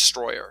his name's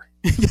Destroyer.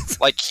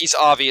 Like he's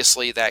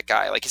obviously that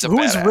guy. Like he's a Who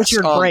badass. is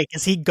Richard Brake?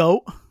 Is he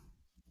Goat?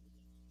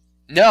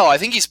 No, I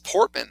think he's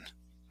Portman.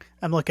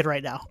 I'm looking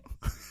right now.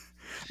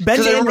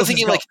 Because I remember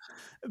thinking, like,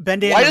 Ben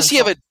Daniels, why does he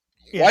have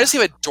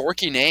a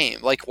dorky name?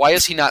 Like, why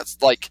is he not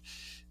like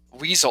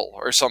Weasel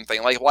or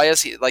something? Like, why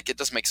is he like? It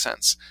doesn't make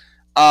sense.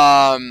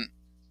 And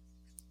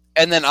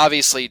then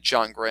obviously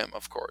John Grimm,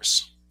 of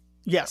course.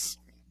 Yes,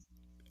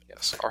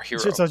 our hero.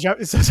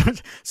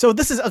 So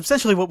this is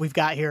essentially what we've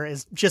got here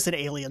is just an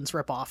Aliens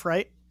ripoff,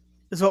 right?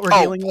 Is what we're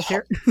dealing with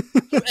here.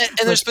 and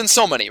there's been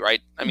so many, right?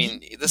 I mean,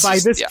 by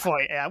this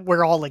point,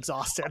 we're all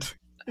exhausted.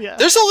 Yeah.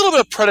 There's a little bit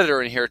of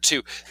Predator in here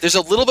too. There's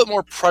a little bit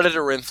more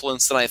Predator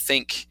influence than I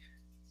think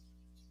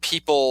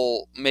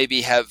people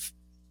maybe have.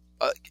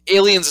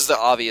 Aliens is the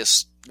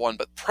obvious one,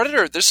 but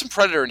Predator. There's some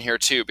Predator in here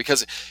too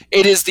because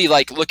it is the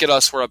like, look at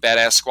us, we're a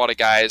badass squad of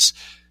guys.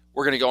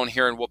 We're gonna go in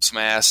here and whoop some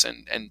ass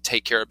and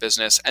take care of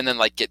business, and then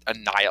like get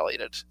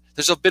annihilated.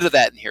 There's a bit of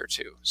that in here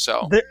too.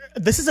 So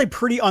this is a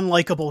pretty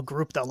unlikable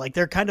group though. Like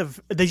they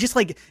just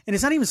like, and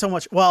it's not even so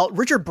much. Well,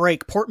 Richard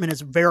Brake, Portman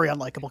is very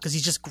unlikable because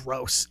he's just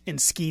gross and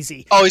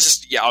skeezy. Oh,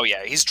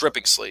 he's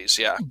dripping sleaze.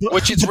 Yeah,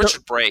 which is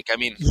Richard Brake. I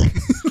mean,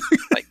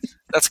 like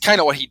that's kind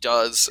of what he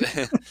does.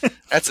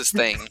 That's his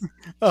thing.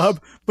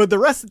 But the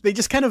rest, they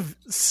just kind of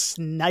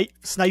snipe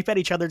at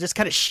each other, just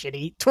kind of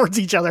shitty towards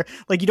each other.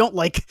 Like you don't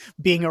like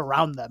being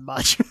around them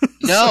much.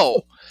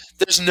 No.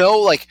 There's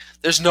no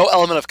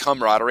element of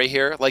camaraderie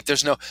here. Like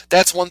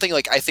that's one thing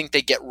like I think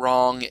they get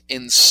wrong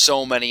in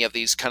so many of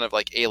these kind of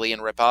like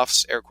alien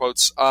ripoffs, air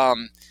quotes,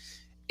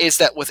 is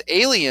that with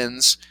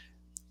Aliens,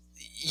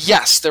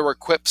 yes, there were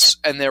quips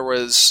and there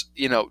was,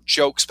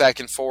 jokes back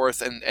and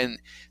forth and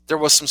there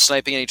was some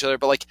sniping at each other,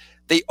 but like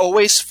they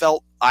always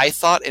felt, I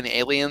thought, in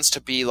Aliens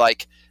to be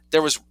like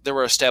there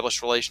were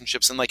established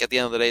relationships, and like at the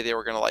end of the day they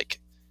were going to like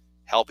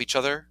help each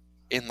other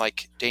in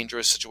like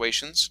dangerous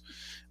situations.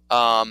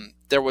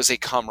 There was a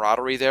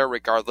camaraderie there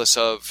regardless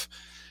of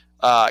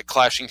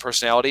clashing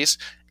personalities.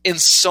 In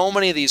so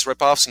many of these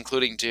ripoffs,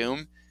 including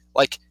Doom,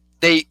 like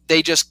they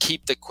just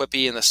keep the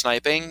quippy and the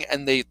sniping,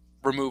 and they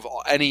remove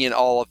any and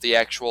all of the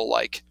actual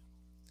like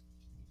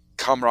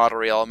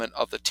camaraderie element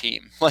of the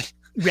team. Like,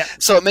 yeah.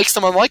 So it makes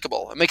them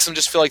unlikable. It makes them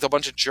just feel like a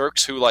bunch of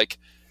jerks who like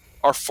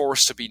are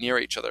forced to be near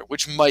each other,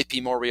 which might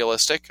be more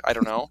realistic. I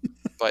don't know,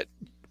 but.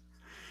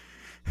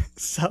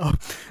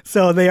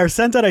 So they are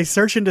sent on a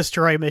search and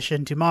destroy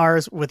mission to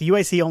Mars, with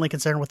UAC only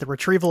concerned with the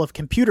retrieval of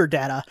computer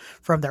data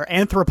from their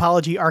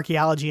anthropology,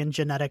 archaeology, and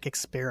genetic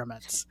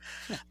experiments.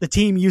 The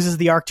team uses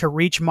the Ark to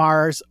reach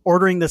Mars,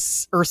 ordering the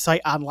Earth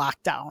site on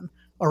lockdown.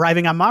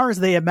 Arriving on Mars,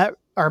 they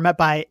are met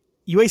by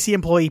UAC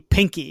employee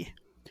Pinky.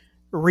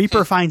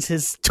 Reaper finds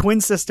his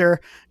twin sister,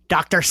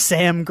 Dr.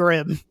 Sam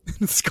Grimm,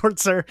 and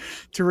escorts her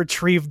to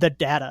retrieve the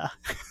data.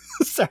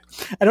 So,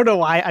 I don't know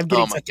why I'm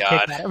getting such a kick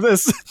out of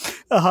this.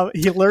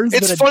 He learns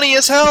it's funny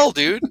as hell,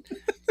 dude.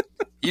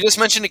 You just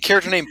mentioned a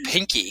character named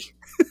Pinky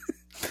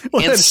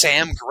and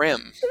Sam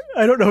Grimm.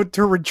 I don't know.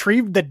 To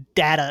retrieve the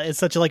data is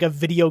such a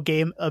video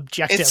game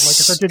objective. It's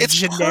such a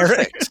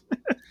generic.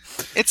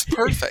 It's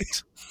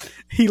perfect.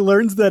 He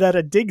learns that at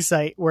a dig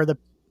site where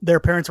their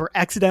parents were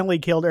accidentally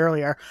killed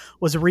earlier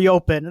was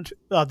reopened.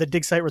 The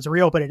dig site was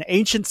reopened, and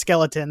ancient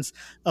skeletons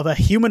of a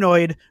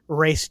humanoid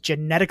race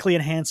genetically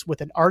enhanced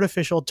with an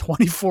artificial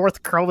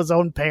 24th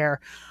chromosome pair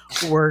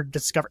were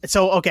discovered.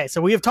 So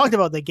we have talked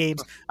about the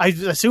games. I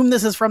assume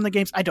this is from the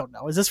games. I don't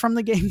know. Is this from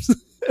the games?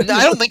 No,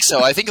 I don't think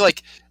so. I think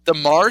like the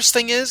Mars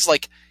thing is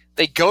like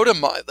they go to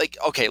like,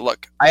 okay,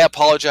 look, I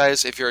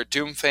apologize if you're a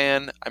Doom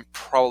fan. I'm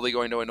probably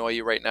going to annoy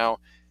you right now.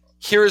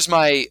 Here's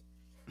my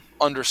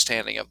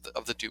understanding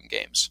of the Doom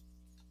games.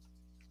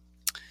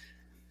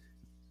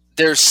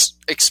 There's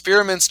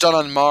experiments done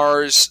on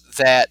Mars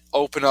that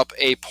open up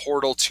a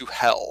portal to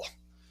hell,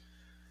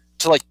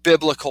 to like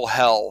biblical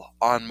hell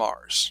on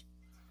Mars,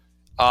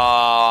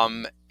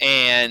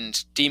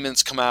 and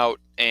demons come out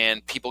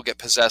and people get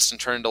possessed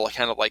and turn into like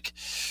kind of like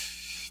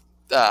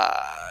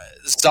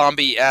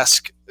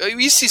zombie-esque.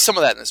 We see some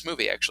of that in this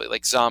movie actually,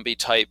 like zombie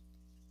type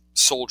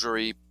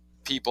soldiery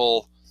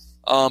people,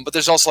 but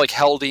there's also like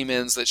hell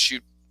demons that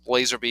shoot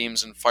laser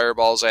beams and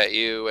fireballs at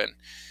you and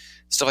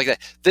stuff like that.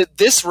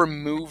 This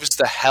removes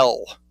the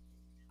hell,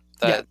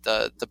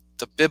 the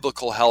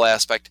biblical hell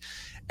aspect,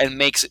 and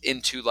makes it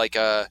into like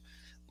an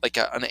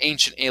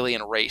ancient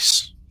alien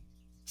race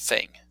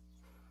thing.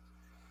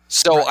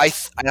 So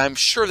right. I'm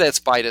sure that's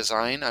by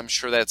design. I'm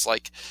sure that's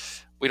like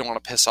we don't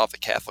want to piss off the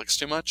Catholics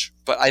too much,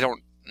 but I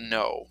don't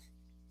know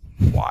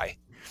why.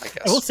 I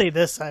guess. I will say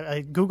this: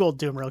 I googled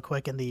Doom real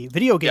quick, and the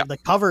video game, the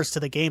covers to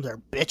the games are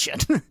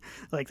bitchin'.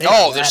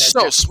 They're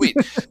so sweet,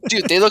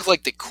 dude. They look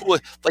like the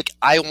coolest. Like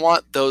I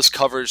want those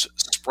covers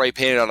spray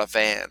painted on a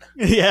van.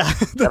 Yeah,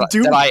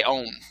 that I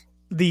own.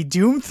 The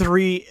Doom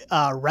 3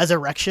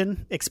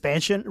 Resurrection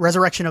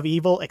of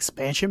Evil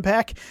expansion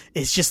pack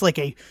is just like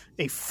a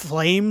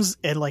flames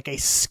and like a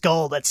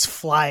skull that's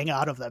flying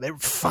out of them.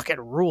 It fucking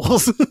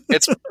rules.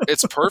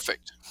 It's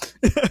perfect.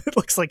 It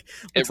looks like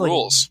it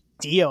rules.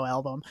 Dio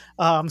album.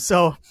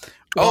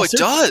 It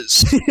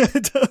does. Yeah,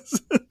 it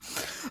does.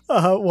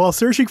 While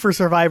searching for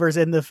survivors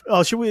in the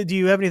do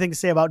you have anything to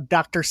say about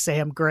Dr.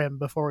 Sam Grimm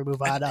before we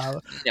move on? No,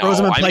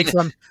 Rosamund Pike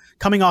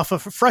coming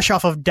fresh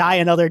off of Die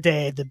Another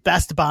Day, the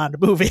best Bond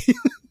movie.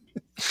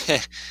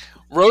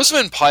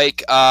 Rosamund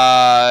Pike,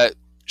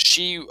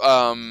 she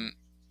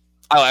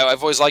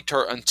I've always liked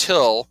her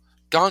until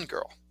Gone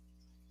Girl.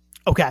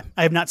 Okay,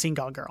 I have not seen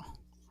Gone Girl.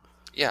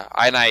 Yeah,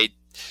 and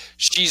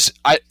she's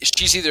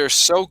either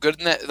so good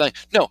in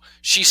that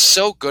she's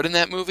so good in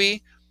that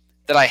movie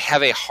that I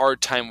have a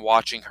hard time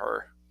watching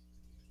her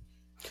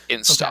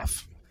in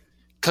stuff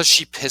because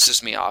she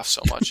pisses me off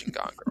so much in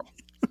Gone Girl.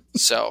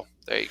 So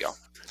there you go.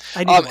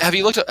 Have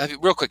you looked up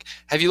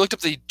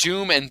the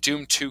Doom and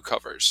Doom 2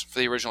 covers for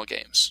the original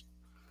games?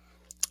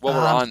 Well,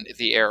 we're on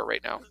the air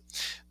right now.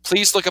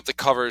 Please look up the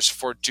covers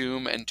for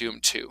Doom and Doom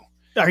 2.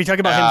 Are you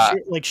talking about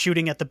him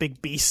shooting at the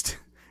big beast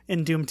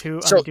in Doom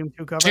 2? So on the Doom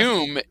 2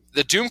 cover?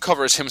 The Doom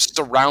cover is him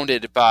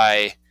surrounded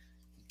by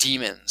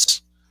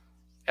demons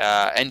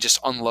and just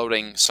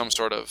unloading some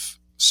sort of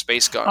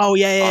space gun. Oh,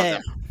 yeah.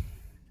 Them.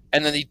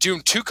 And then the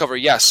Doom 2 cover,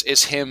 yes,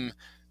 is him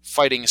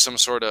fighting some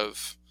sort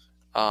of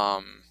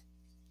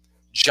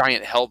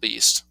giant hell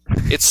beast.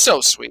 It's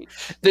so sweet.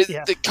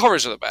 The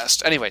covers are the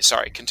best. Anyway,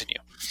 sorry, continue.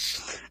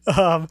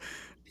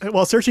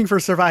 While searching for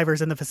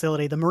survivors in the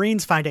facility, the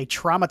Marines find a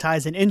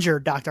traumatized and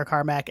injured Dr.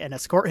 Carmack and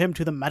escort him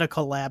to the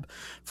medical lab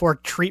for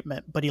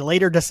treatment, but he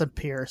later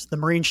disappears. The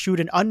Marines shoot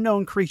an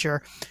unknown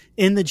creature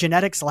in the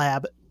genetics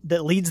lab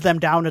that leads them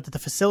down into the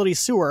facility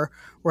sewer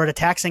where it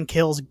attacks and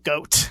kills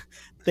Goat.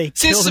 They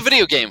See, this is a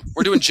video game.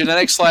 We're doing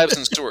genetic slabs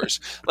and sewers.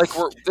 Like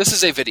this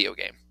is a video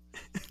game.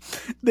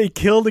 They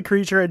kill the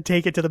creature and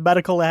take it to the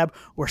medical lab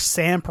where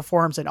Sam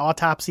performs an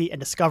autopsy and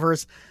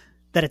discovers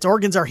that its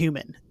organs are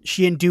human.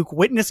 She and Duke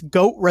witness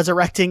Goat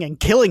resurrecting and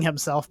killing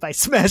himself by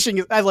smashing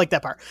his, I like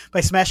that part,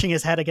 by smashing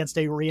his head against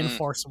a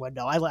reinforced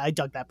window. I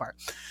dug that part.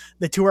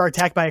 The two are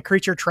attacked by a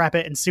creature, trap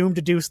it, and soon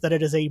deduce that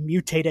it is a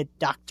mutated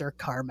Dr.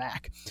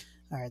 Carmack.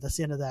 All right, that's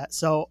the end of that.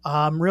 So,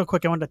 real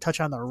quick, I wanted to touch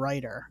on the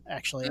writer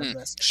actually of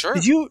this. Sure.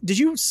 Did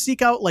you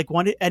seek out like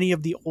any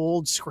of the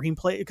old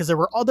screenplay, because there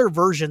were other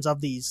versions of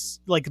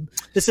these? Like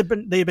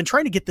they've been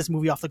trying to get this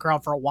movie off the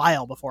ground for a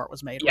while before it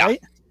was made,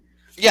 right?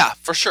 Yeah,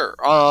 for sure.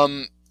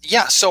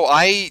 So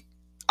I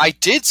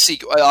did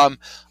seek on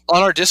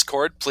our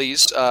Discord.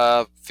 Please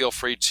feel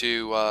free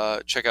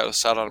to check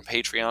us out on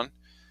Patreon.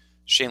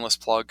 Shameless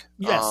plug.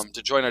 Yes.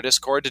 To join our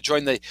Discord, to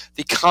join the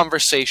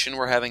conversation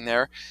we're having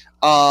there.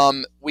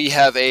 We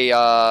have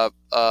a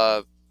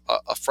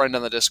friend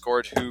on the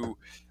Discord who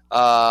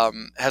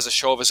has a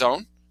show of his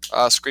own,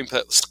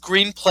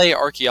 Screenplay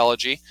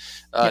Archaeology.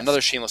 Another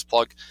shameless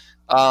plug.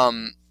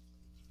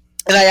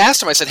 And I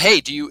asked him. I said,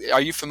 "Hey,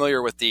 are you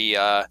familiar with the?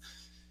 Are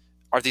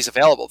these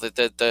available?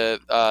 There's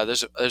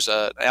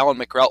a Alan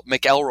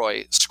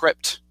McElroy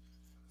script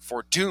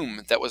for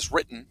Doom that was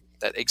written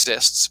that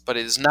exists, but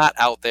it is not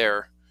out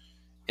there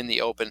in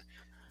the open.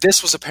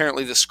 This was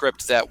apparently the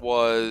script that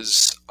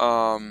was."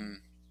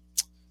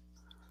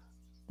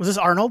 Was this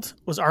Arnold?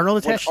 Was Arnold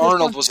attached?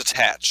 Arnold was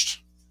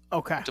attached.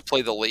 Okay. To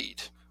play the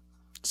lead.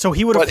 So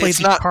he would have played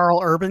the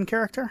Carl Urban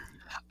character?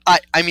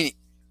 I mean,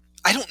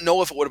 I don't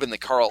know if it would have been the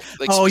Carl.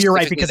 You're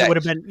right, because it would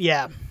have been,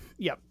 yeah.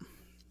 Yep.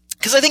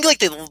 Because I think like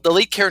the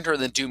lead character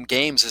in the Doom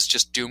games is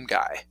just Doom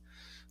Guy.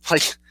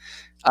 Like,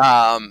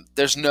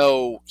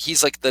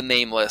 he's like the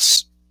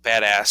nameless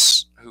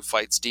badass who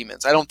fights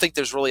demons. I don't think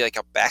there's really like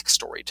a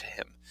backstory to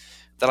him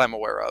that I'm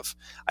aware of.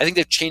 I think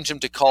they've changed him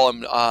to call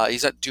him,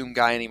 he's not Doom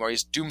Guy anymore,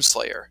 he's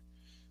Doomslayer,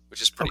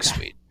 which is pretty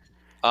sweet.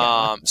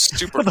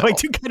 Super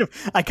cool.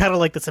 I kind of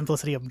like the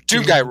simplicity of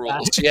Doom Guy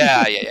rules.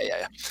 Yeah.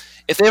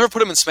 If they ever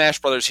put him in Smash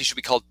Brothers, he should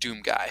be called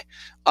Doom Guy.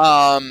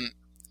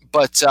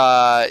 But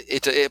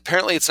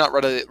apparently it's not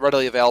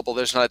readily available.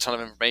 There's not a ton of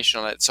information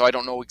on it, so I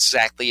don't know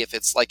exactly if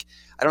it's like,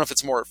 I don't know if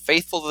it's more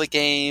faithful to the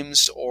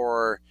games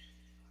or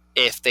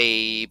if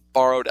they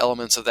borrowed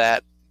elements of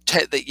that.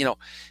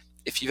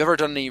 If you've ever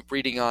done any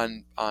reading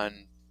on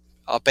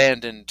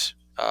abandoned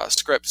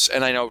scripts,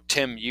 and I know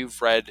Tim,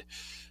 you've read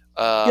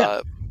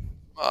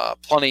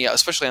plenty,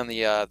 especially on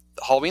the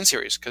Halloween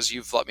series, because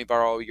you've let me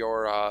borrow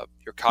your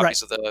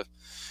copies of the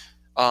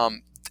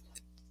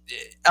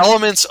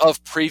elements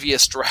of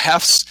previous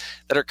drafts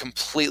that are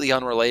completely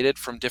unrelated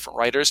from different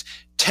writers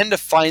tend to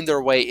find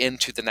their way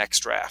into the next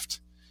draft.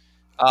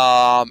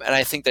 And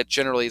I think that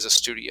generally is a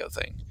studio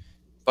thing.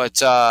 But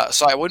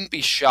so I wouldn't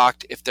be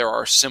shocked if there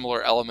are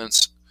similar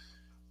elements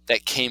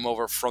that came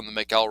over from the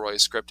McElroy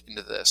script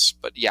into this.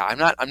 But yeah, I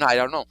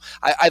don't know.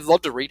 I'd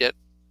love to read it.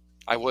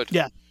 I would.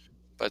 Yeah.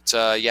 But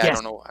I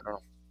don't know.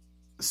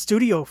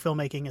 Studio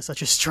filmmaking is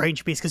such a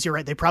strange beast, because you're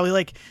right. They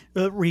probably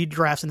read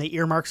drafts and they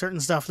earmark certain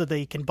stuff that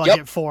they can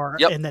budget for,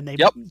 and then they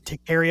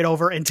carry it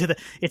over into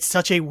it's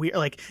such a weird,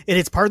 and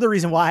it's part of the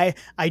reason why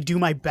I do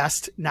my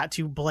best not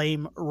to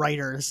blame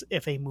writers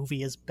if a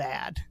movie is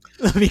bad.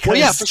 Because, well,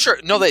 yeah, for sure.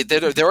 No,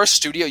 they're a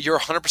studio. You're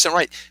 100%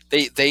 right.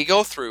 They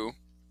go through,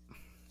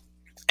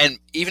 and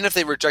even if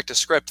they reject a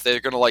script, they're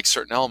going to like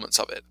certain elements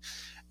of it.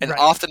 And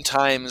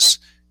oftentimes,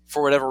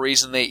 for whatever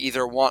reason, they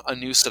either want a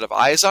new set of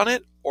eyes on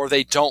it, or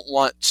they don't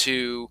want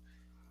to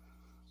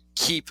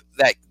keep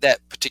that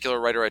particular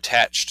writer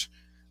attached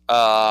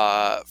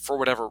for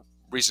whatever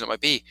reason it might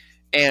be.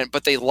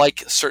 But they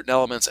like certain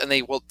elements, and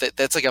they will.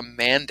 That's like a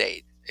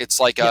mandate.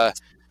 It's like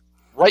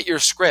write your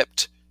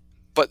script,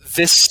 but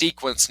this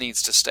sequence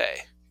needs to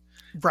stay.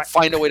 Right.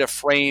 Find a way to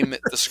frame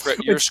the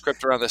script, your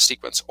script around this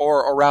sequence,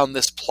 or around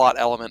this plot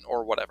element,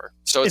 or whatever.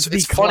 So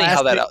it's funny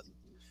how that.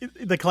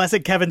 The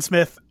classic Kevin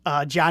Smith,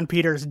 John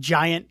Peters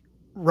giant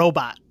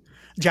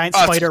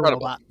spider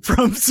robot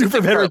from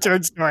Superman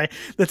Returns story.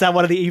 That's on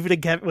one of the Evening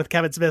with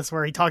Kevin Smith,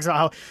 where he talks about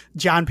how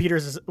John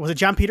Peters was it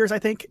John Peters? I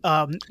think.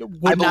 I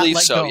believe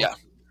so. Go. Yeah.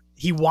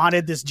 He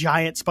wanted this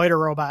giant spider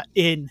robot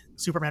in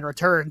Superman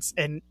Returns,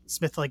 and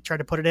Smith tried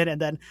to put it in, and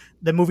then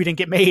the movie didn't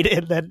get made,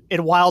 and then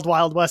in Wild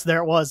Wild West, there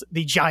it was,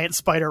 the giant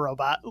spider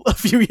robot. A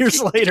few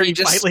years later, he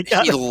finally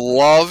got it. He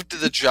loved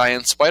the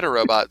giant spider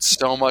robot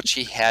so much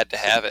he had to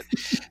have it.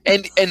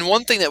 And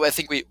one thing that I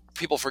think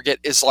people forget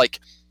is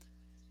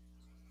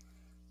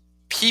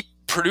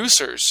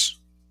producers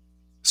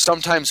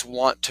sometimes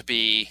want to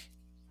be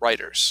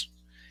writers.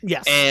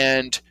 Yes.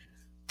 And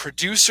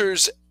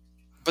producers,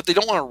 but they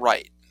don't want to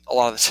write. A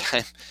lot of the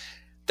time,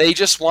 they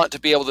just want to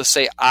be able to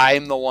say,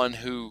 I'm the one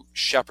who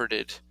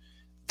shepherded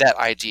that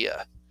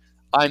idea.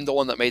 I'm the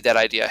one that made that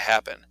idea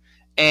happen.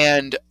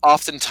 And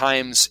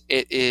oftentimes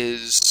it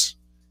is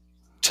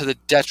to the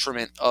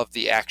detriment of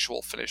the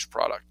actual finished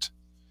product.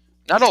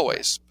 Not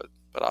always,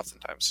 but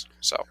oftentimes.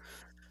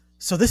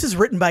 So this is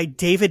written by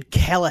David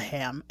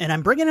Callahan, and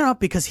I'm bringing it up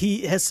because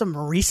he has some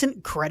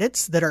recent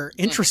credits that are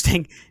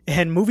interesting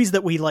and movies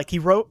that we like. He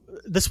wrote,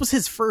 this was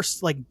his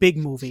first like big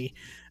movie,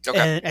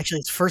 and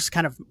actually his first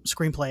kind of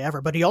screenplay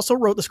ever, but he also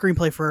wrote the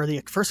screenplay for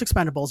the first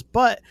Expendables,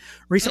 but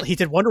recently he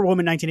did Wonder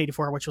Woman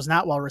 1984, which was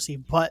not well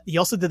received, but he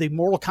also did the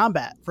Mortal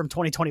Kombat from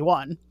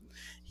 2021.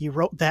 He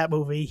wrote that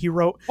movie. He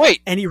wrote...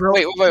 Wait.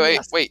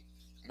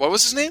 What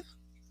was his name?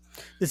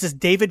 This is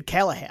David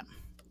Callahan.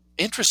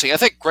 Interesting. I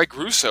think Greg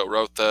Russo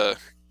wrote the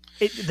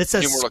new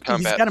Mortal Kombat.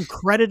 He's got him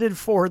credited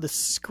for the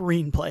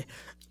screenplay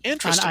on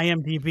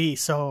IMDb.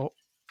 So,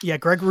 yeah,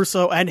 Greg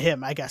Russo and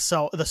him, I guess.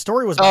 So the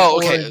story was...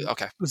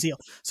 okay. Uzziel.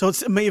 So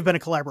it may have been a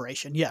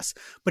collaboration, yes.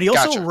 But he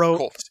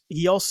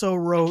also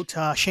wrote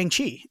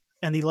Shang-Chi,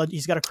 and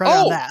he's got a credit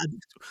on that,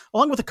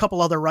 along with a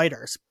couple other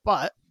writers.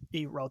 But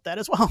he wrote that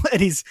as well, and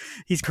he's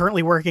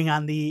currently working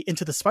on the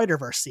Into the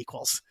Spider-Verse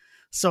sequels.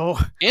 So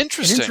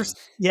interesting.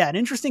 An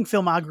interesting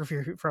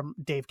filmography from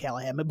Dave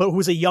Callahan, but who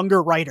was a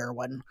younger writer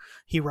when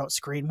he wrote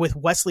Screen, with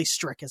Wesley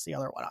Strick as the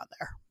other one on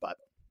there. But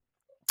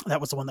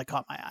that was the one that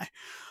caught my eye.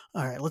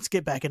 All right, let's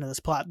get back into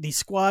this plot. The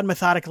squad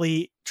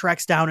methodically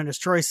tracks down and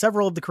destroys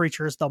several of the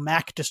creatures, though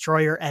Mac,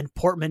 Destroyer, and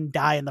Portman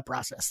die in the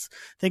process.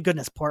 Thank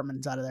goodness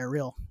Portman's out of there,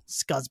 real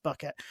scuzz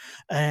bucket.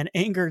 An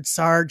angered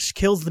Sarge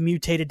kills the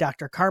mutated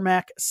Dr.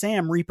 Carmack.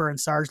 Sam, Reaper, and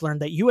Sarge learn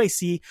that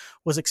UAC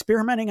was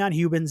experimenting on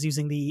humans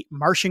using the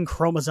Martian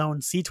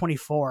chromosome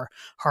C24,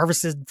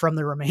 harvested from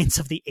the remains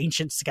of the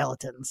ancient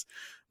skeletons.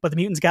 But the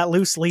mutants got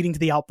loose, leading to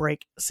the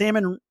outbreak. Sam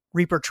and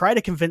Reaper try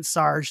to convince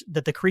Sarge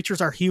that the creatures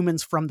are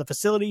humans from the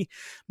facility,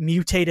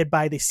 mutated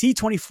by the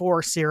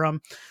C24 serum,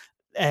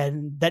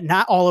 and that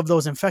not all of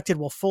those infected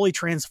will fully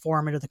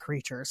transform into the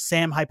creatures.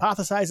 Sam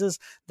hypothesizes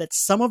that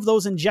some of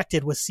those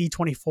injected with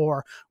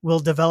C24 will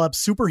develop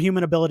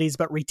superhuman abilities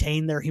but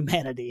retain their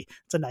humanity.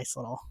 It's a nice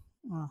little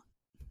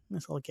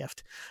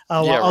gift.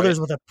 While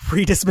others with a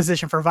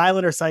predisposition for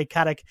violent or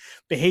psychotic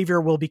behavior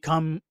will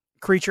become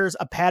creatures,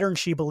 a pattern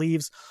she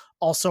believes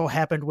also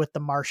happened with the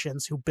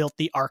Martians who built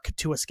the Ark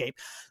to escape.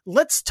 I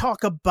want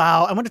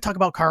to talk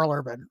about Karl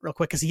Urban real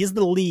quick, because he is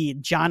the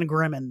lead, John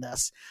Grimm, in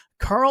this.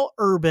 Karl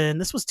Urban,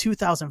 this was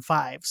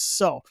 2005.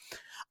 So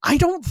I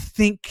don't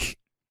think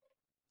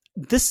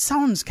this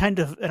sounds kind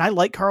of, and I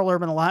like Karl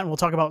Urban a lot, and we'll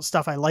talk about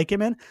stuff I like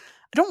him in.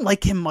 I don't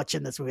like him much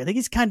in this movie. I think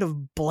he's kind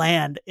of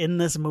bland in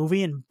this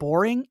movie and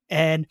boring.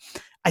 And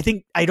I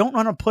think I don't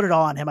want to put it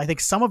all on him. I think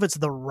some of it's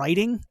the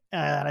writing,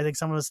 and I think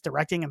some of it's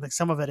directing, and I think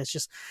some of it is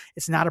just,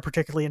 it's not a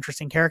particularly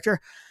interesting character.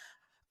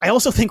 I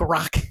also think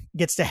Rock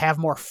gets to have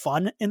more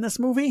fun in this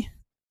movie,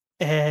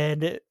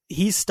 and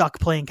he's stuck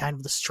playing kind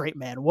of the straight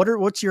man.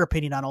 What's your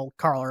opinion on old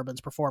Karl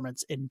Urban's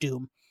performance in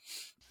Doom?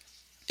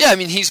 Yeah, I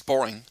mean, he's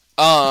boring.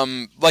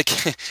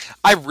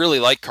 I really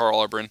like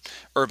Karl Urban,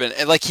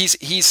 and like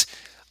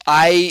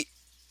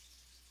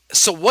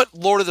So what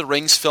Lord of the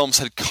Rings films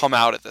had come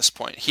out at this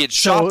point? He had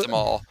shot them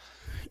all,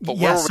 but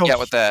where were we at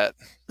with that?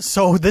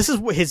 So this is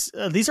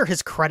these are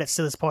his credits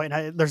to this point.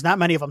 There's not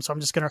many of them, so I'm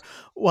just going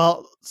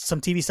to,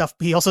 some TV stuff.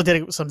 He also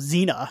did some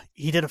Xena.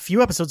 He did a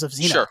few episodes of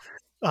Xena,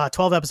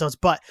 12 episodes,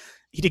 but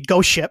he did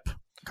Ghost Ship.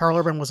 Karl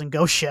Urban was in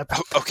Ghost Ship.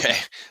 Okay.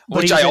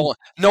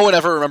 No one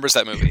ever remembers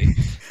that movie.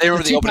 They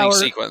remember the opening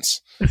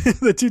sequence.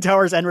 The Two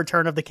Towers and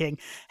Return of the King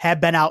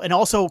had been out. And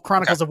also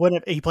Chronicles of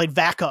Riddick. He played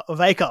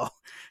Vaco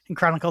in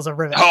Chronicles of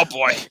Riddick. Oh,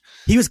 boy.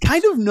 He was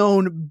kind of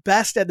known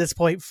best at this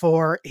point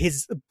for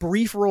his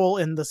brief role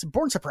in the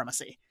Born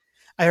Supremacy.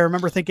 I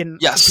remember thinking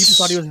people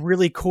thought he was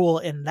really cool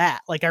in that.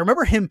 Like, I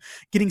remember him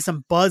getting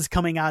some buzz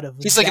coming out of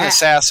He's like an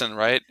assassin,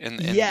 right?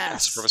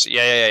 Yes.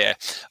 Yeah.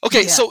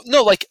 Okay, so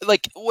no,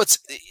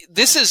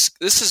 this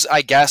is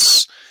I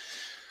guess,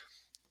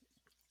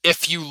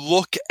 if you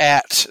look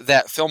at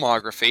that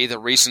filmography,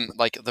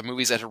 the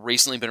movies that have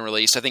recently been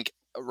released, I think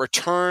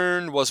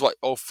Return was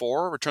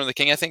 04? Return of the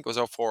King, I think, was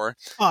 04.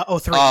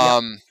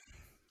 03.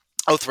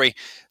 03.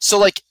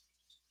 So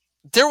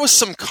there was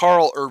some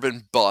Karl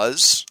Urban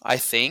buzz, I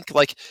think.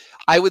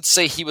 I would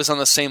say he was on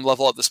the same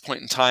level at this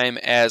point in time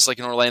as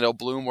an Orlando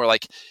Bloom, where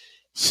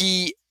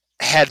he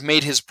had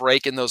made his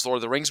break in those Lord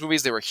of the Rings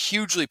movies. They were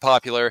hugely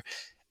popular,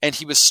 and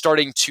he was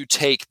starting to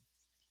take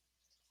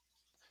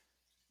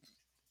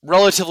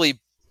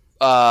relatively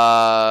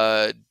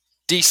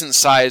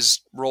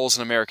decent-sized roles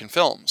in American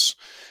films.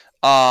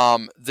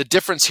 The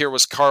difference here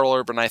was Karl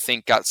Urban, I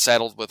think, got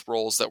saddled with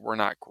roles that were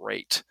not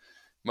great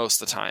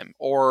most of the time,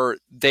 or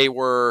they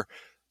were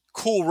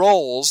cool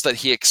roles that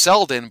he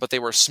excelled in, but they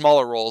were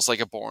smaller roles, like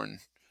a Born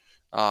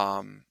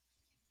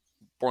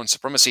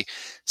Supremacy.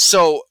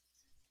 So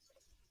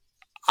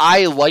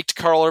I liked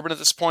Karl Urban at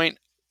this point.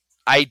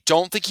 I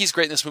don't think he's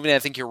great in this movie, and I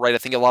think you're right. I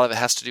think a lot of it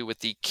has to do with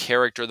the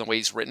character and the way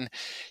he's written.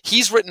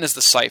 He's written as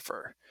the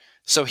Cypher,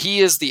 so he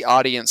is the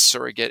audience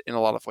surrogate in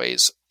a lot of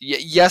ways.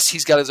 Yes,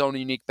 he's got his own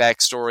unique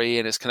backstory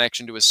and his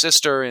connection to his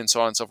sister and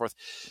so on and so forth,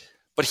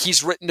 but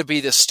he's written to be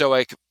this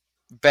stoic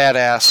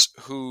badass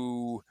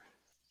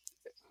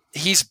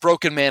he's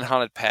broken man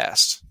haunted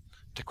past,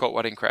 to quote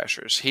Wedding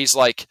Crashers. He's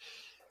like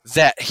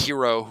that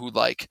hero who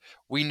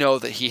we know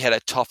that he had a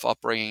tough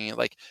upbringing,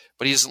 like,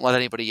 but he doesn't let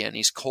anybody in.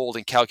 He's cold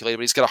and calculated,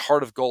 but he's got a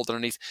heart of gold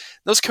underneath.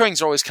 Those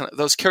characters are always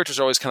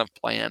kind of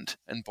bland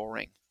and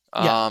boring.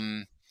 Yeah.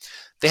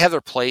 They have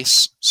their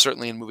place,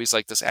 certainly in movies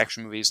like this,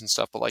 action movies and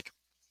stuff, but like,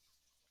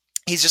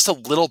 he's just a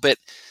little bit,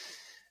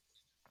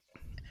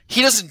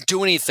 he doesn't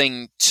do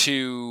anything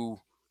to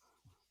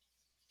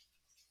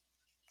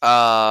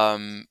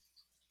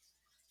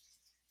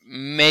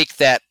make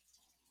that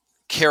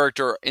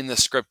character in the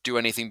script do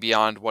anything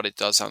beyond what it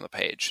does on the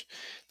page.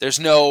 But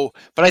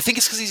I think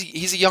it's because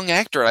he's a young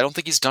actor. I don't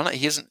think he's done it.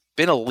 He hasn't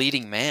been a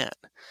leading man,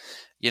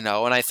 and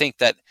I think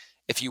that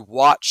if you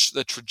watch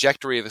the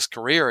trajectory of his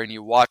career and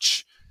you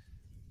watch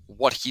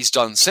what he's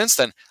done since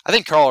then, I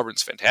think Karl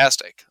Urban's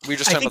fantastic. We were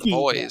just talking about The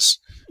Boys.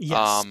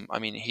 Yes. I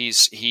mean,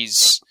 he's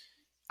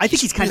I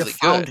think he's kind really of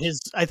found good.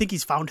 I think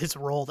he's found his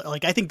role.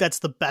 Like, I think that's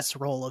the best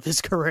role of his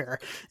career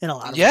in a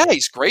lot of Yeah, ways.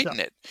 he's great in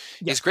it.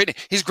 Yeah. He's great.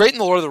 He's great in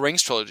the Lord of the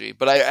Rings trilogy,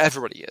 but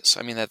everybody is.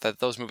 I mean, that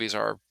those movies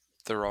are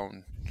their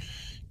own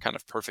kind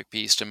of perfect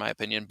beast, in my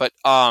opinion. But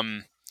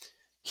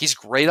he's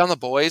great on The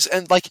Boys,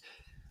 and like,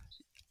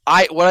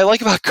 what I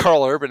like about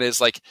Karl Urban is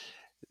like,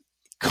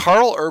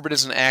 Karl Urban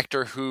is an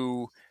actor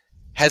who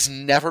has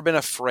never been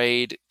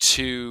afraid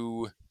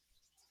to.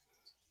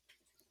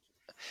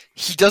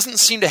 He doesn't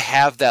seem to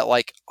have that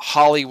like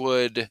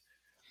Hollywood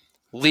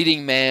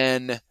leading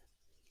man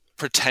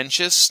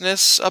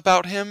pretentiousness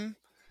about him,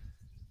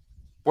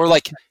 where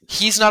like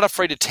he's not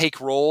afraid to take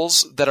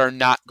roles that are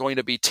not going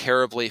to be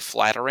terribly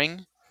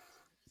flattering,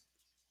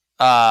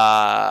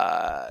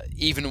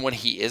 even when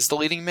he is the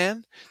leading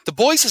man. The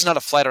Boys is not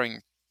a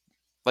flattering,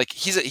 like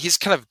he's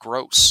kind of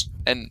gross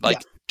and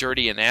like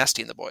dirty and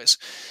nasty in The Boys.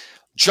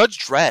 Judge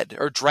Dredd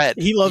or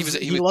Dredd, He loves the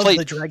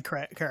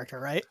Dredd character,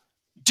 right?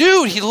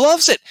 Dude, he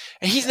loves it,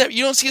 and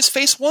you don't see his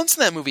face once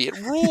in that movie. It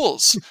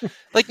rules.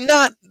 Like,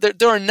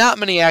 there are not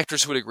many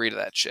actors who would agree to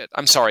that shit.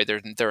 I'm sorry,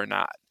 there are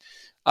not.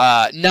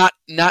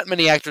 Not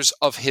many actors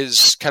of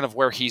his kind of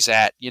where he's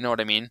at. You know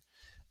what I mean?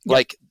 Yeah.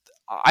 Like,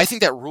 I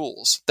think that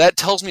rules. That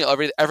tells me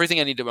everything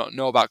I need to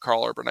know about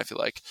Karl Urban. I feel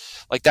like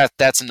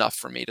that's enough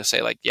for me to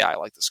say like, yeah, I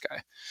like this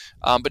guy.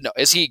 But no,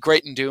 is he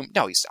great in Doom?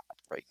 No, he's not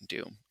great in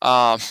Doom.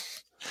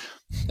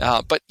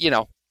 But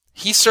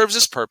he serves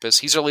his purpose.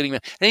 He's our leading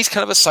man, and he's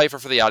kind of a cipher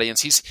for the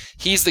audience.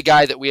 He's the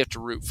guy that we have to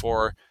root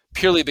for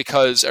purely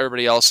because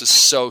everybody else is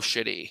so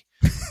shitty.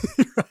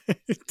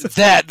 Right.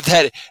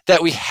 That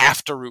we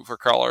have to root for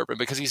Karl Urban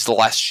because he's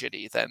less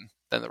shitty than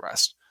the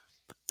rest.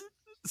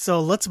 So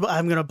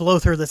I'm going to blow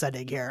through this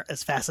ending here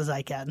as fast as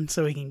I can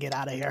so we can get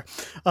out of here.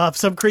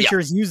 Some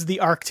creatures use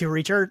the Ark to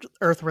reach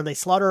Earth, where they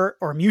slaughter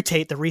or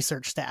mutate the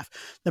research staff.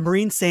 The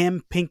Marine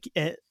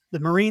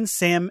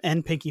Sam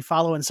and Pinky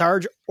follow, and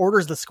Sarge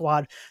orders the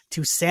squad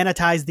to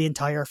sanitize the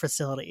entire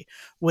facility.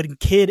 When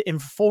Kid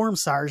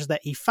informs Sarge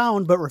that he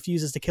found but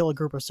refuses to kill a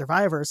group of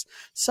survivors,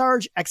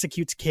 Sarge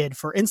executes Kid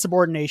for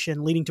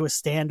insubordination, leading to a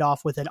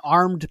standoff with an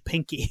armed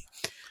Pinky.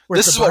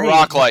 This is what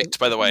Rock liked,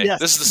 by the way. Yes,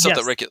 this is the stuff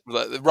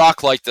that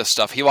Rock liked. This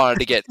stuff he wanted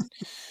to get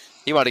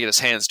his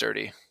hands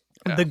dirty.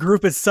 Yeah. The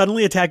group is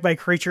suddenly attacked by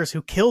creatures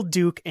who kill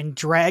Duke and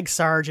drag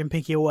Sarge and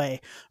Pinky away.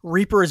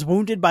 Reaper is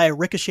wounded by a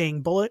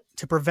ricocheting bullet.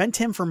 To prevent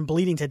him from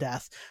bleeding to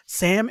death,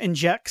 Sam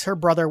injects her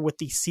brother with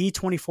the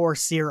C-24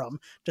 serum,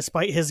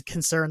 despite his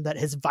concern that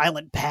his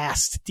violent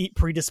past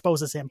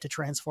predisposes him to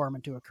transform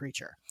into a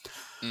creature.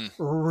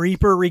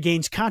 Reaper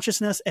regains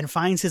consciousness and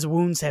finds his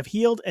wounds have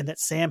healed and that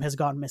Sam has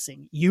gone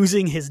missing.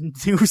 Using his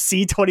new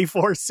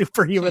C-24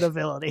 superhuman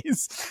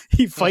abilities,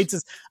 he fights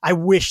as... I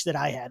wish that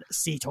I had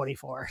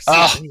C-24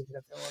 superhuman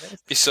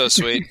abilities. Be so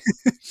sweet.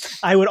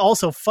 I would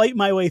also fight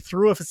my way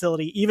through a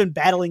facility, even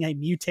battling a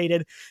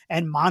mutated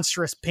and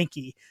monstrous Pinky,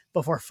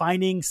 before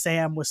finding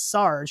Sam with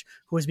Sarge,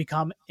 who has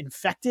become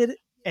infected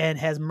and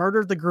has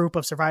murdered the group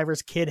of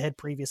survivors Kid had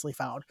previously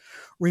found.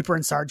 Reaper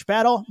and Sarge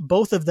battle,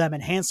 both of them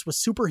enhanced with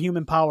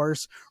superhuman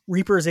powers.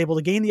 Reaper is able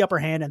to gain the upper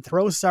hand and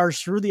throws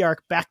Sarge through the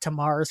Ark back to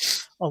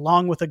Mars,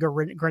 along with a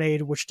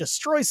grenade which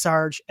destroys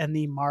Sarge and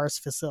the Mars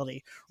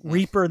facility.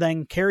 Reaper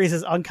then carries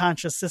his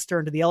unconscious sister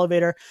into the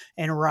elevator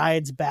and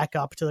rides back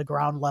up to the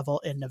ground level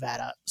in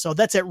Nevada. So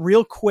that's it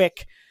real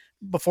quick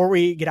before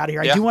we get out of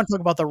here. I do want to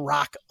talk about The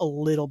Rock a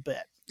little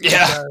bit.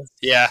 Yeah.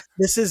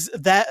 This is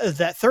that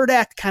third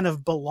act kind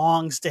of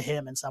belongs to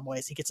him in some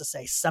ways. He gets to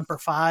say "Semper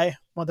Fi,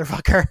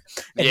 motherfucker,"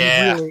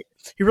 and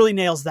he really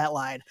nails that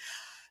line.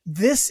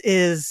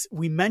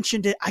 We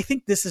mentioned it. I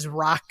think this is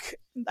Rock.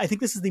 I think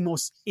this is the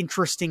most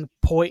interesting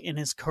point in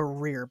his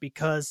career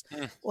because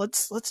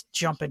let's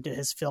jump into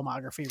his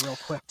filmography real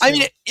quick. I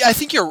mean, I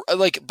think you're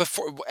like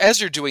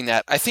as you're doing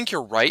that. I think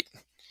you're right.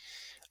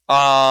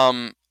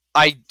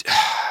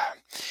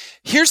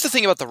 Here's the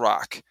thing about The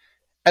Rock.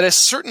 At a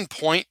certain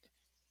point,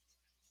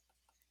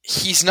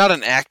 he's not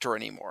an actor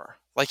anymore.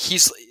 Like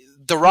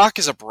The Rock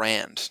is a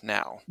brand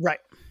now. Right.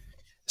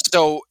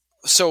 So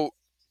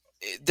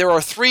there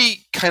are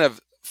three kind of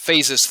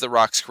phases to The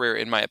Rock's career,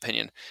 in my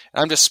opinion.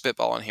 And I'm just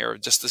spitballing here.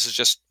 This is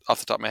just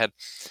off the top of my head.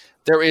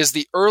 There is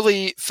the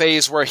early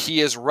phase where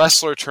he is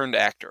wrestler turned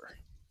actor.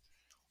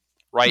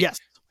 Right? Yes.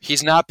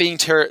 He's not being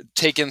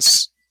taken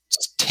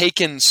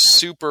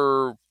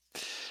super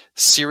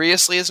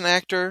seriously as an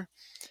actor.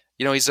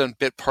 You know, he's done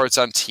bit parts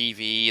on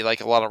TV,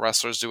 like a lot of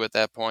wrestlers do at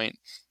that point.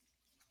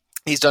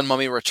 He's done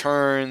Mummy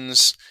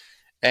Returns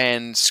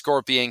and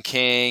Scorpion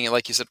King,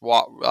 like you said,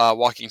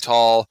 Walking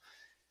Tall.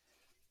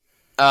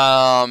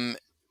 And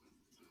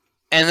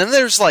then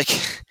there's like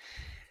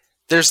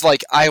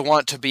I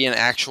want to be an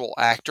actual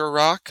actor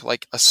Rock,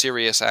 like a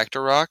serious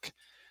actor Rock.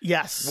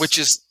 Yes. Which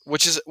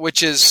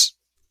is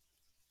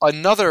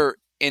another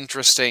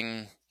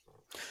interesting.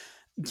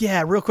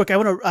 Yeah, real quick,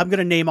 I'm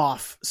gonna name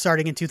off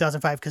starting in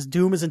 2005 because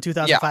Doom is in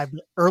 2005. Yeah.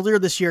 Earlier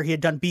this year, he had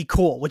done Be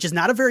Cool, which is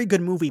not a very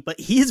good movie, but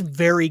he is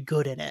very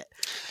good in it.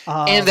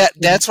 And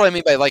that's what I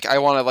mean by like I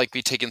want to like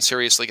be taken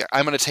seriously.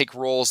 I'm going to take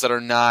roles that are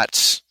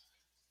not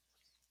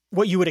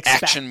what you would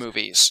expect. Action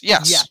movies.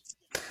 Yes.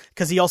 Yeah.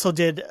 Because he also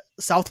did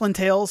Southland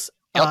Tales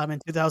in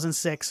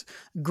 2006,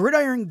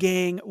 Gridiron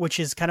Gang, which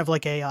is kind of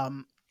like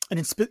an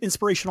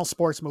inspirational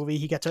sports movie.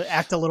 He got to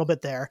act a little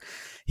bit there.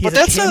 But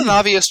that's not an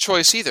obvious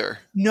choice either.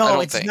 No,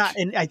 it's not.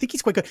 And I think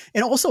he's quite good.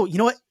 And also, you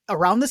know what?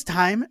 Around this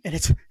time, and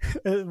it's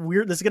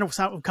weird. This is going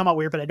to come out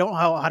weird, but I don't know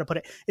how to put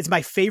it. It's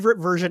my favorite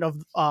version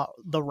of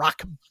the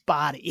Rock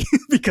body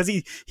because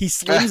he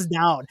slims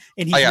down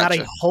and he's not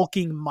a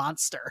hulking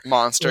monster.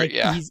 Like,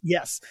 yeah.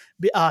 Yes.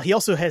 He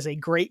also has a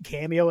great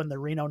cameo in the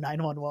Reno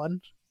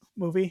 911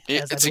 movie.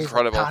 It's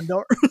incredible.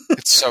 Condor.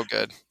 It's so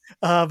good.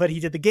 But he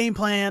did The Game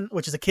Plan,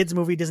 which is a kids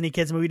movie, Disney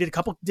kids movie. He did a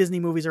couple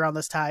Disney movies around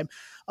this time.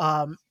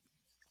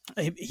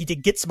 He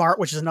did Get Smart,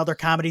 which is another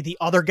comedy. The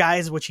Other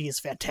Guys, which he is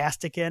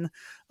fantastic in.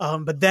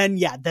 But then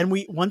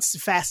once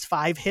Fast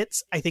 5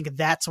 hits, I think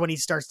that's when he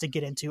starts to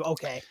get into,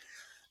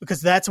 because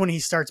that's when he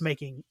starts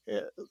making,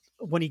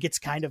 when he gets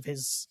kind of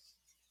his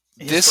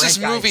this is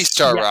movie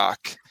star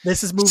Rock.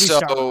 This is movie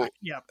star Rock.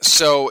 Yeah.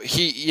 So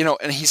he,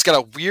 and he's got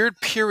a weird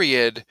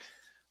period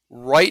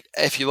right.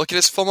 If you look at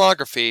his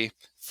filmography,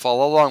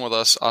 follow along with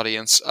us,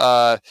 audience.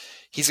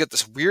 He's got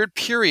this weird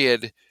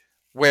period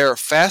where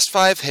Fast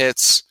 5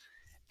 hits,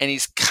 and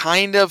he's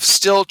kind of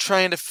still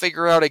trying to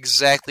figure out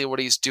exactly what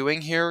he's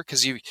doing here,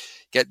 because you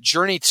get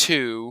Journey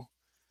 2,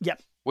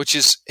 which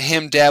is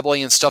him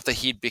dabbling in stuff that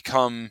he'd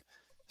become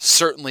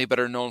certainly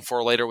better known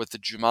for later with the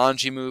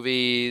Jumanji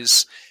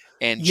movies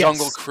and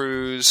Jungle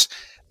Cruise.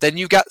 Then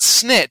you got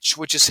Snitch,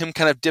 which is him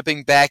kind of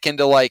dipping back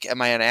into like,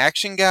 am I an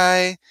action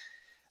guy?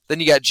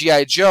 Then you got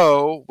G.I.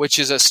 Joe, which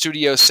is a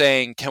studio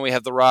saying, can we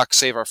have The Rock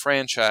save our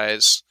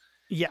franchise?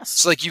 Yes.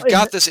 So like you've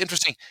got this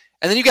interesting...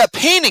 And then you got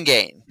Pain and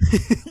Gain,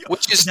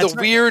 which is the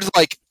weird,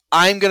 like,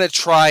 I'm going to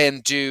try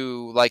and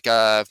do like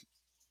a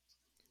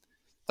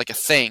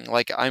thing.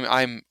 Like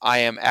I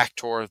am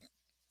actor,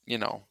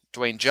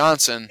 Dwayne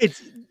Johnson.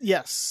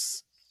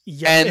 Yes.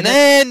 And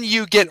then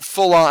you get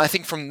full on, I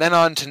think from then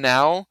on to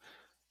now,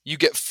 you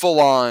get full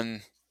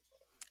on,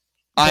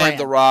 I am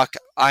The Rock,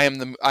 I am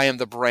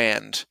the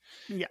brand.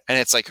 Yeah. And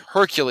it's like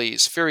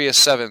Hercules, Furious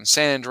 7,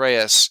 San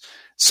Andreas,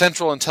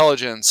 Central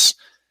Intelligence,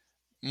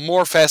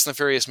 more Fast and the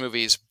Furious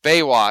movies,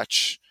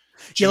 Baywatch,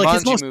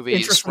 Jumanji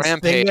movies,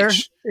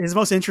 Rampage. His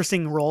most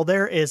interesting role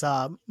there is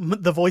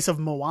the voice of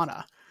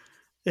Moana.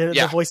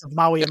 The voice of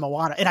Maui and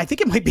Moana. And I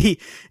think it might be,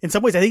 in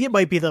some ways,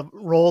 the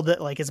role that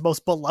like is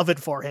most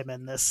beloved for him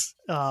in this.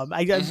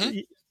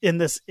 In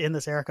this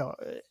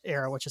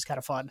era, which is kind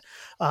of fun,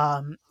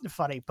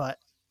 funny, but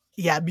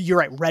yeah, you're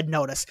right. Red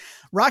Notice.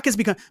 Rock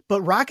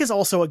is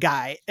also a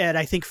guy, and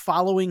I think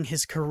following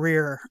his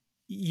career,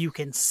 you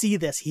can see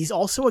this. He's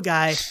also a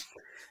guy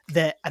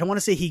that I don't want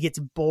to say he gets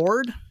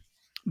bored,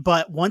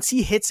 but once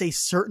he hits a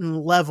certain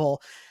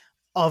level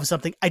of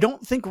something, I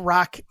don't think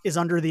Rock is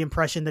under the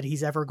impression that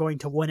he's ever going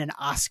to win an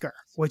Oscar,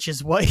 which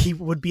is what he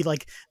would be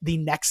like the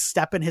next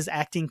step in his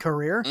acting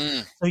career.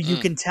 So you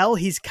can tell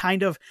he's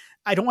kind of,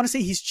 I don't want to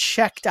say he's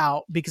checked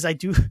out because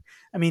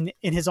in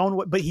his own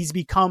way, but he's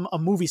become a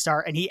movie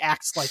star and he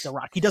acts like The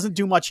Rock. He doesn't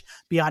do much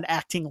beyond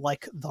acting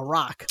like The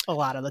Rock a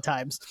lot of the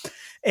times.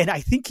 And I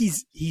think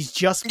he's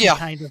just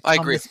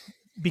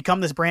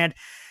become this brand.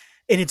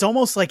 And it's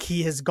almost like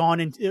he has gone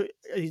into,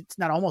 it's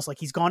not almost like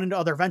he's gone into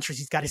other ventures.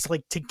 He's got his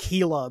like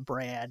tequila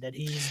brand and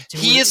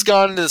he has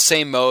gone into the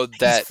same mode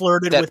that he's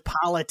flirted with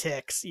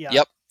politics. Yeah.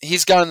 Yep.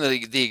 He's gone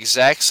into the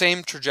exact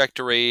same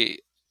trajectory,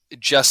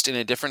 just in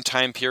a different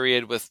time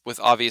period with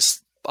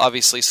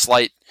obviously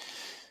slight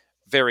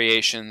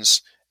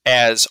variations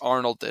as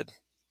Arnold did.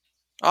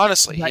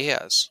 Honestly, he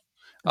has.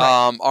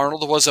 Right.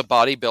 Arnold was a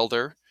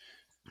bodybuilder,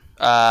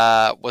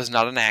 was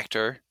not an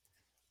actor.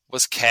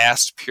 Was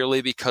cast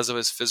purely because of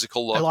his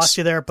physical looks. I lost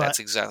you there, but that's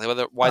exactly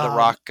why The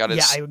Rock got his.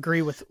 Yeah, I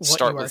agree with what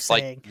start you are with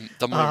saying. Like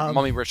the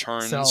Mummy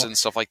Returns and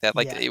stuff like that.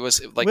 Like it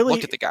was like Willie,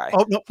 look at the guy.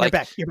 Oh no, like,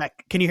 you're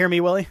back. Can you hear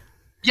me, Willie?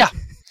 Yeah.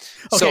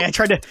 Okay, so,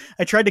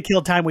 I tried to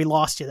kill time. We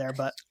lost you there,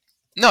 but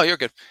no, you're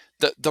good.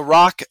 The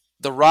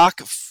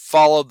Rock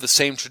followed the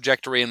same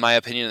trajectory, in my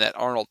opinion, that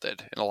Arnold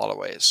did in a lot of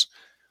ways,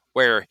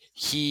 where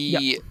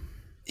he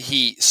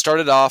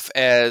started off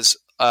as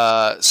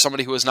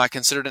somebody who was not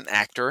considered an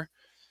actor.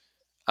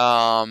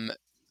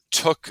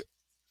 Took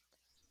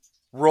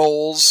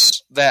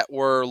roles that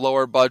were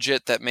lower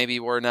budget that maybe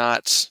were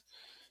not,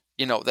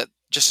 that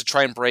just to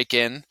try and break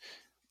in,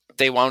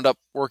 they wound up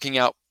working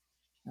out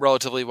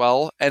relatively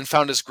well and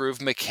found his groove,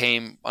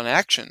 became an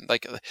action,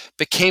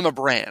 became a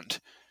brand.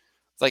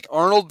 Like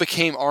Arnold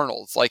became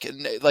Arnold. Like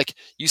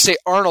you say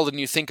Arnold and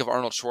you think of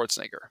Arnold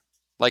Schwarzenegger.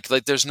 Like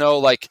there's no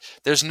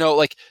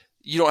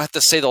you don't have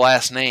to say the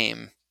last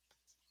name.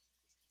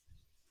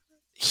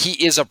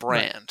 He is a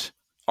brand,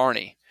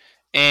 Arnie.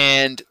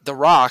 And The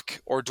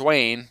Rock or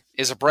Dwayne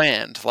is a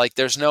brand. Like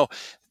there's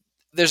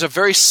a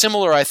very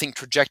similar, I think,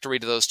 trajectory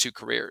to those two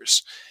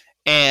careers.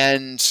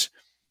 And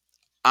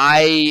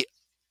I'll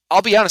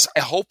be honest,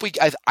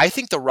 I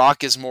think The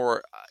Rock is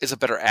a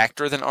better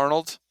actor than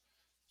Arnold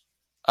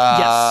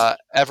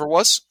ever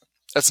was.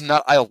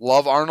 I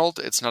love Arnold.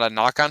 It's not a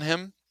knock on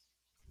him.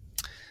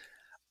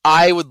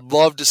 I would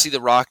love to see The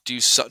Rock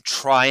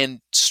try and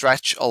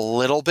stretch a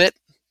little bit.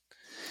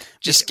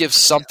 Just give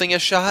something a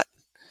shot.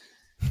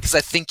 Because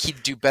I think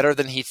he'd do better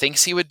than he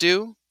thinks he would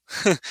do.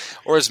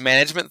 Or his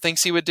management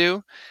thinks he would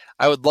do.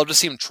 I would love to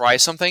see him try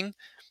something.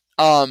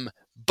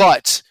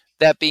 But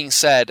that being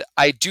said,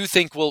 I do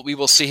think we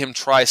will see him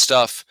try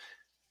stuff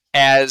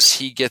as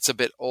he gets a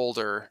bit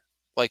older,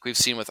 like we've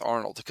seen with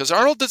Arnold. Because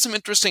Arnold did some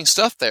interesting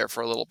stuff there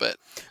for a little bit.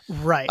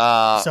 Right.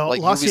 So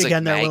lost you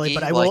again there, Willie,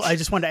 but I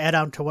just wanted to add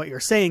on to what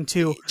you're saying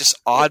too. Just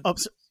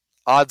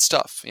odd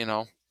stuff,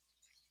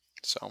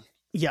 So.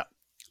 Yeah.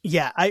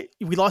 Yeah,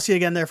 we lost you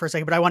again there for a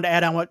second, but I wanted to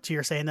add on what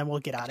you're saying, then we'll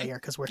get out of here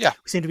because we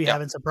seem to be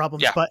having some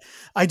problems. Yeah. But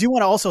I do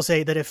want to also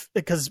say that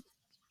because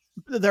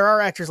there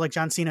are actors like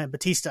John Cena and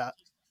Batista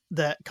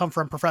that come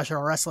from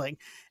professional wrestling,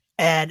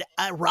 and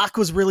Rock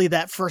was really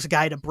that first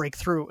guy to break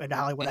through into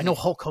Hollywood. I know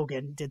Hulk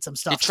Hogan did some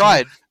stuff. He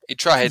tried.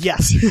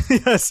 Yes.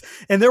 Yes.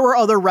 And there were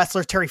other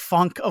wrestlers, Terry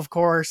Funk, of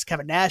course.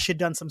 Kevin Nash had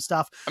done some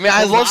stuff. I mean,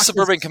 I love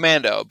Suburban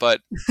Commando,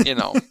 but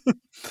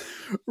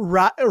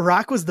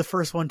Rock was the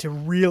first one to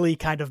really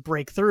kind of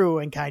break through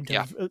and kind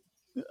of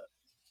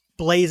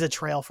blaze a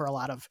trail for a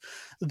lot of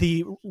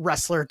the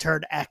wrestler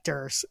turned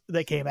actors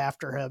that came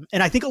after him.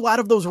 And I think a lot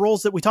of those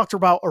roles that we talked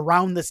about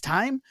around this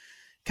time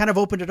kind of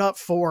opened it up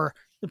for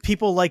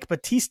people like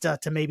Batista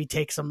to maybe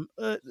take some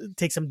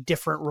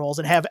different roles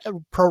and have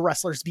pro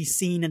wrestlers be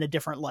seen in a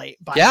different light.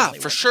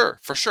 For sure.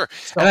 So,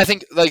 and I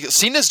think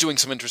Cena's doing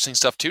some interesting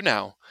stuff too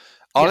now.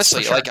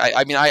 Honestly, sure.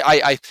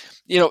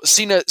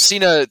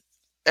 Cena,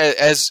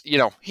 as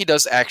he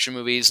does action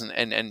movies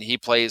and he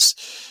plays,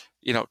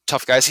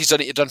 tough guys. He's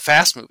done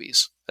fast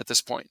movies at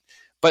this point,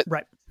 but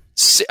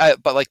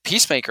like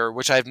Peacemaker,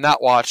 which I have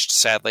not watched,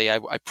 sadly. I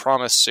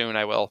promise soon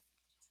I will.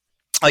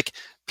 Like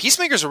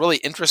Peacemaker is a really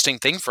interesting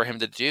thing for him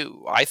to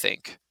do, I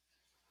think.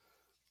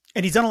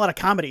 And he's done a lot of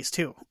comedies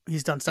too.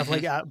 He's done stuff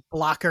like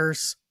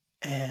Blockers,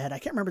 and I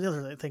can't remember the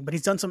other thing, but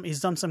he's done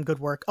some good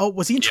work. Oh,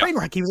 was he in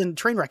Trainwreck? He was in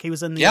Trainwreck. He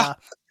was in the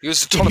he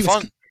was a ton of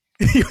fun.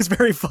 He was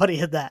very funny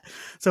in that.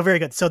 So very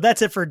good. So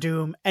that's it for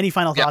Doom. Any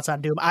final thoughts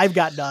on Doom? I've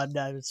got none.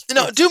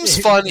 Doom's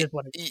fun. I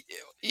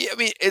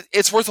mean,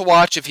 it's worth a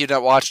watch if you've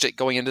not watched it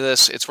going into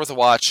this. It's worth a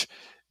watch.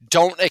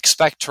 Don't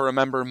expect to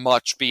remember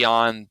much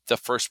beyond the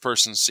first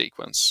person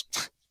sequence.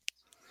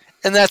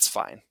 And that's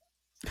fine.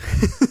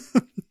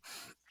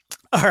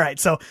 All right,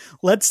 so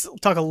let's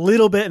talk a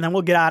little bit, and then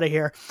we'll get out of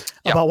here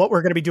about what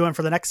we're going to be doing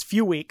for the next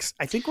few weeks.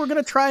 I think we're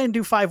going to try and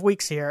do 5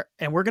 weeks here,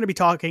 and we're going to be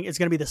talking. It's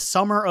going to be the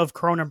summer of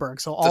Cronenberg.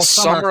 So all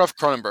summer of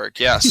Cronenberg.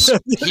 Yes,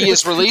 he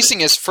is releasing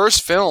his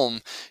first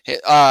film,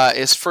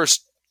 his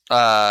first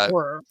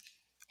horror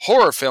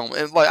film,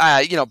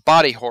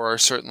 body horror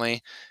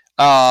certainly.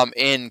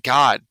 In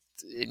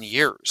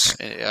years,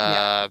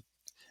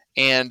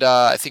 and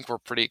I think we're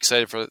pretty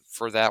excited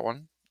for that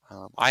one.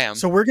 I am.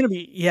 So we're going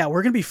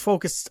to be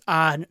focused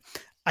on,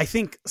 I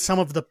think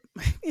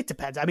it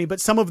depends. I mean, but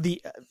some of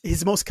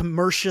his most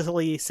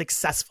commercially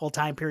successful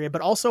time period,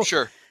 but also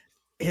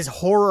his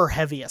horror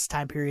heaviest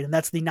time period. And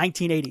that's the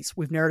 1980s.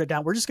 We've narrowed it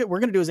down. We're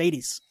going to do his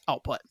 80s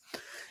output,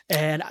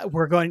 and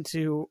we're going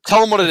to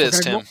tell him what it is,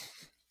 Tim.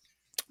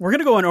 We're going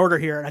to go in order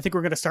here. And I think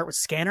we're going to start with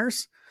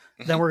Scanners.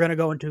 Mm-hmm. Then we're going to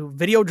go into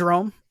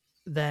Videodrome,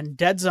 then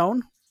Dead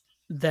Zone,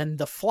 then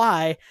The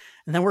Fly,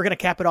 and then we're going to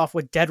cap it off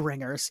with Dead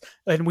Ringers.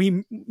 And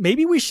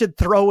maybe we should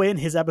throw in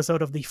his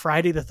episode of the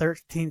Friday the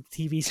 13th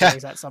TV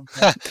series at some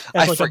point.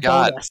 I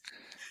forgot.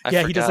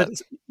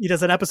 He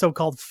does an episode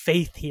called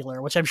Faith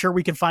Healer, which I'm sure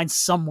we can find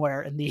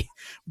somewhere in the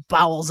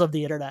bowels of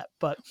the internet.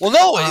 But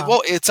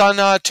it's on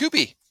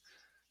Tubi.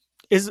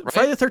 Is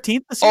Friday the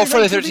 13th?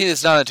 Friday the 13th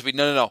is not on Tubi.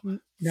 No.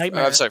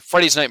 Nightmare. I'm sorry.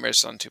 Freddy's Nightmares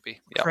is on Tubi.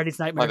 Yeah. Freddy's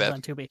Nightmares is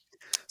on Tubi.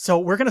 So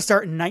we're going to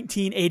start in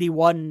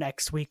 1981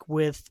 next week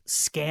with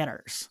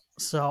Scanners.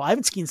 So I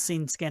haven't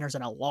seen Scanners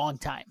in a long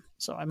time.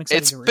 So I'm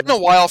excited. It's been a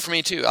while for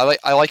me too.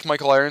 I like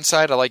Michael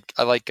Ironside. I like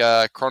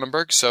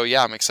Cronenberg. So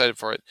yeah, I'm excited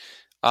for it.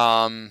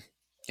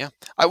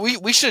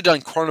 We should have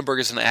done Cronenberg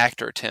as an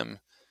actor, Tim.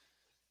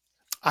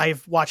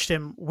 I've watched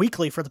him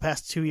weekly for the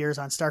past 2 years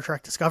on Star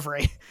Trek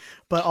Discovery,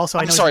 but also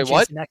I know sorry, he's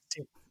what? Next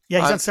too.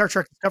 Yeah, he's on Star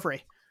Trek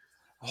Discovery.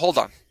 Hold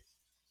on.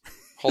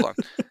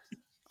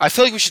 I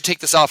feel like we should take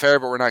this off air,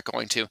 but we're not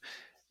going to.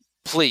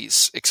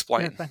 Please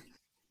explain.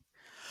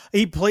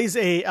 He plays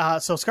a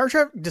so Star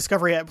Trek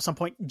Discovery at some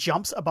point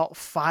jumps about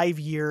 5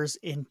 years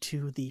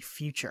into the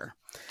future.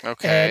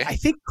 Okay. And I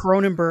think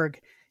Cronenberg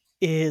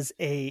is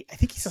I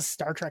think he's a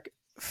Star Trek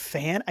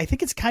fan. I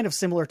think it's kind of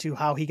similar to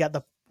how he got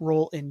the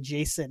role in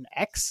Jason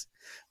X,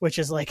 which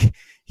is like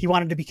he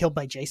wanted to be killed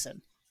by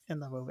Jason in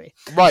the movie.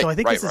 Right. So I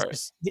think right, this is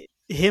just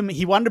him.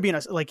 He wanted to be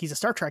he's a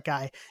Star Trek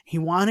guy. He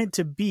wanted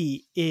to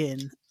be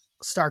in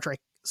Star Trek.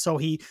 So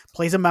he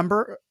plays a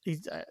member.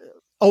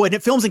 And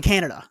it films in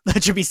Canada.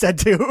 That should be said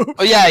too.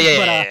 Oh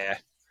yeah.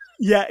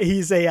 Yeah,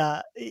 he's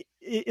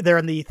they're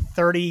in the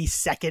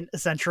 32nd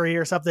century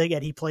or something,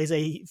 and he plays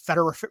a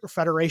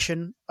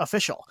Federation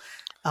official.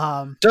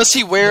 Does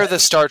he wear the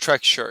Star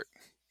Trek shirt?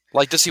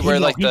 Like, does he wear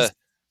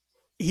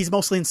He's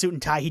mostly in suit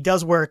and tie. He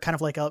does wear kind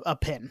of like a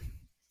pin.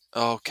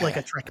 Okay. Like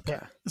a Trek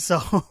pin.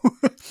 So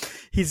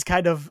he's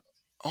kind of,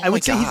 Oh I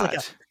would say God.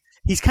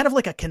 he's kind of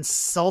like a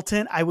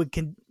consultant. I would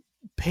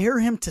compare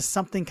him to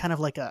something kind of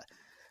like a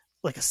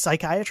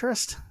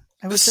psychiatrist.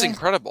 This is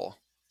incredible.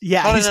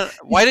 Yeah.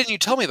 Why didn't you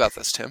tell me about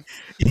this, Tim?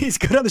 He's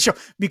good on the show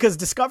because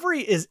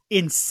Discovery is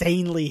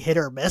insanely hit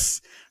or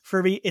miss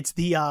for me. It's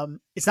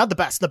it's not the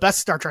best. The best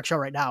Star Trek show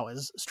right now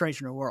is Strange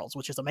New Worlds,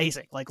 which is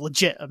amazing, like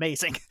legit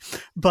amazing.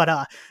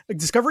 But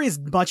Discovery is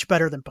much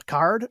better than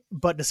Picard.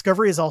 But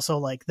Discovery is also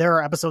like, there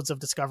are episodes of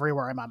Discovery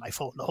where I'm on my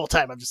phone the whole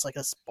time. I'm just like,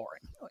 this is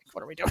boring. Like,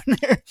 what are we doing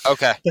here?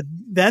 Okay. But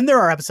then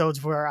there are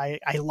episodes where I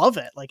love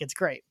it. Like, it's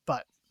great.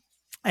 But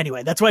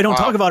anyway, that's why I don't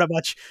talk about it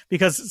much,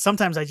 because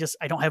sometimes I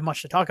don't have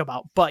much to talk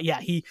about. But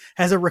yeah, he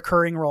has a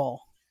recurring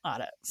role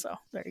on it. So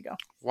there you go.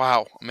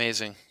 Wow.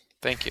 Amazing.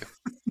 Thank you.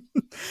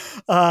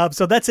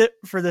 So that's it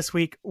for this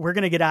week. We're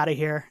going to get out of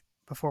here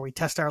before we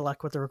test our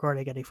luck with the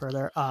recording any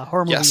further.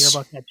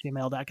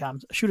 horrormovieyearbook@gmail.com.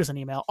 Shoot us an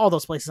email, all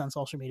those places on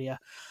social media.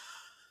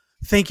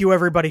 Thank you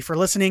everybody for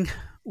listening.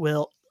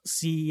 We'll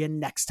see you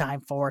next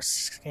time for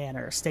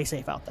Scanner. Stay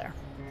safe out there.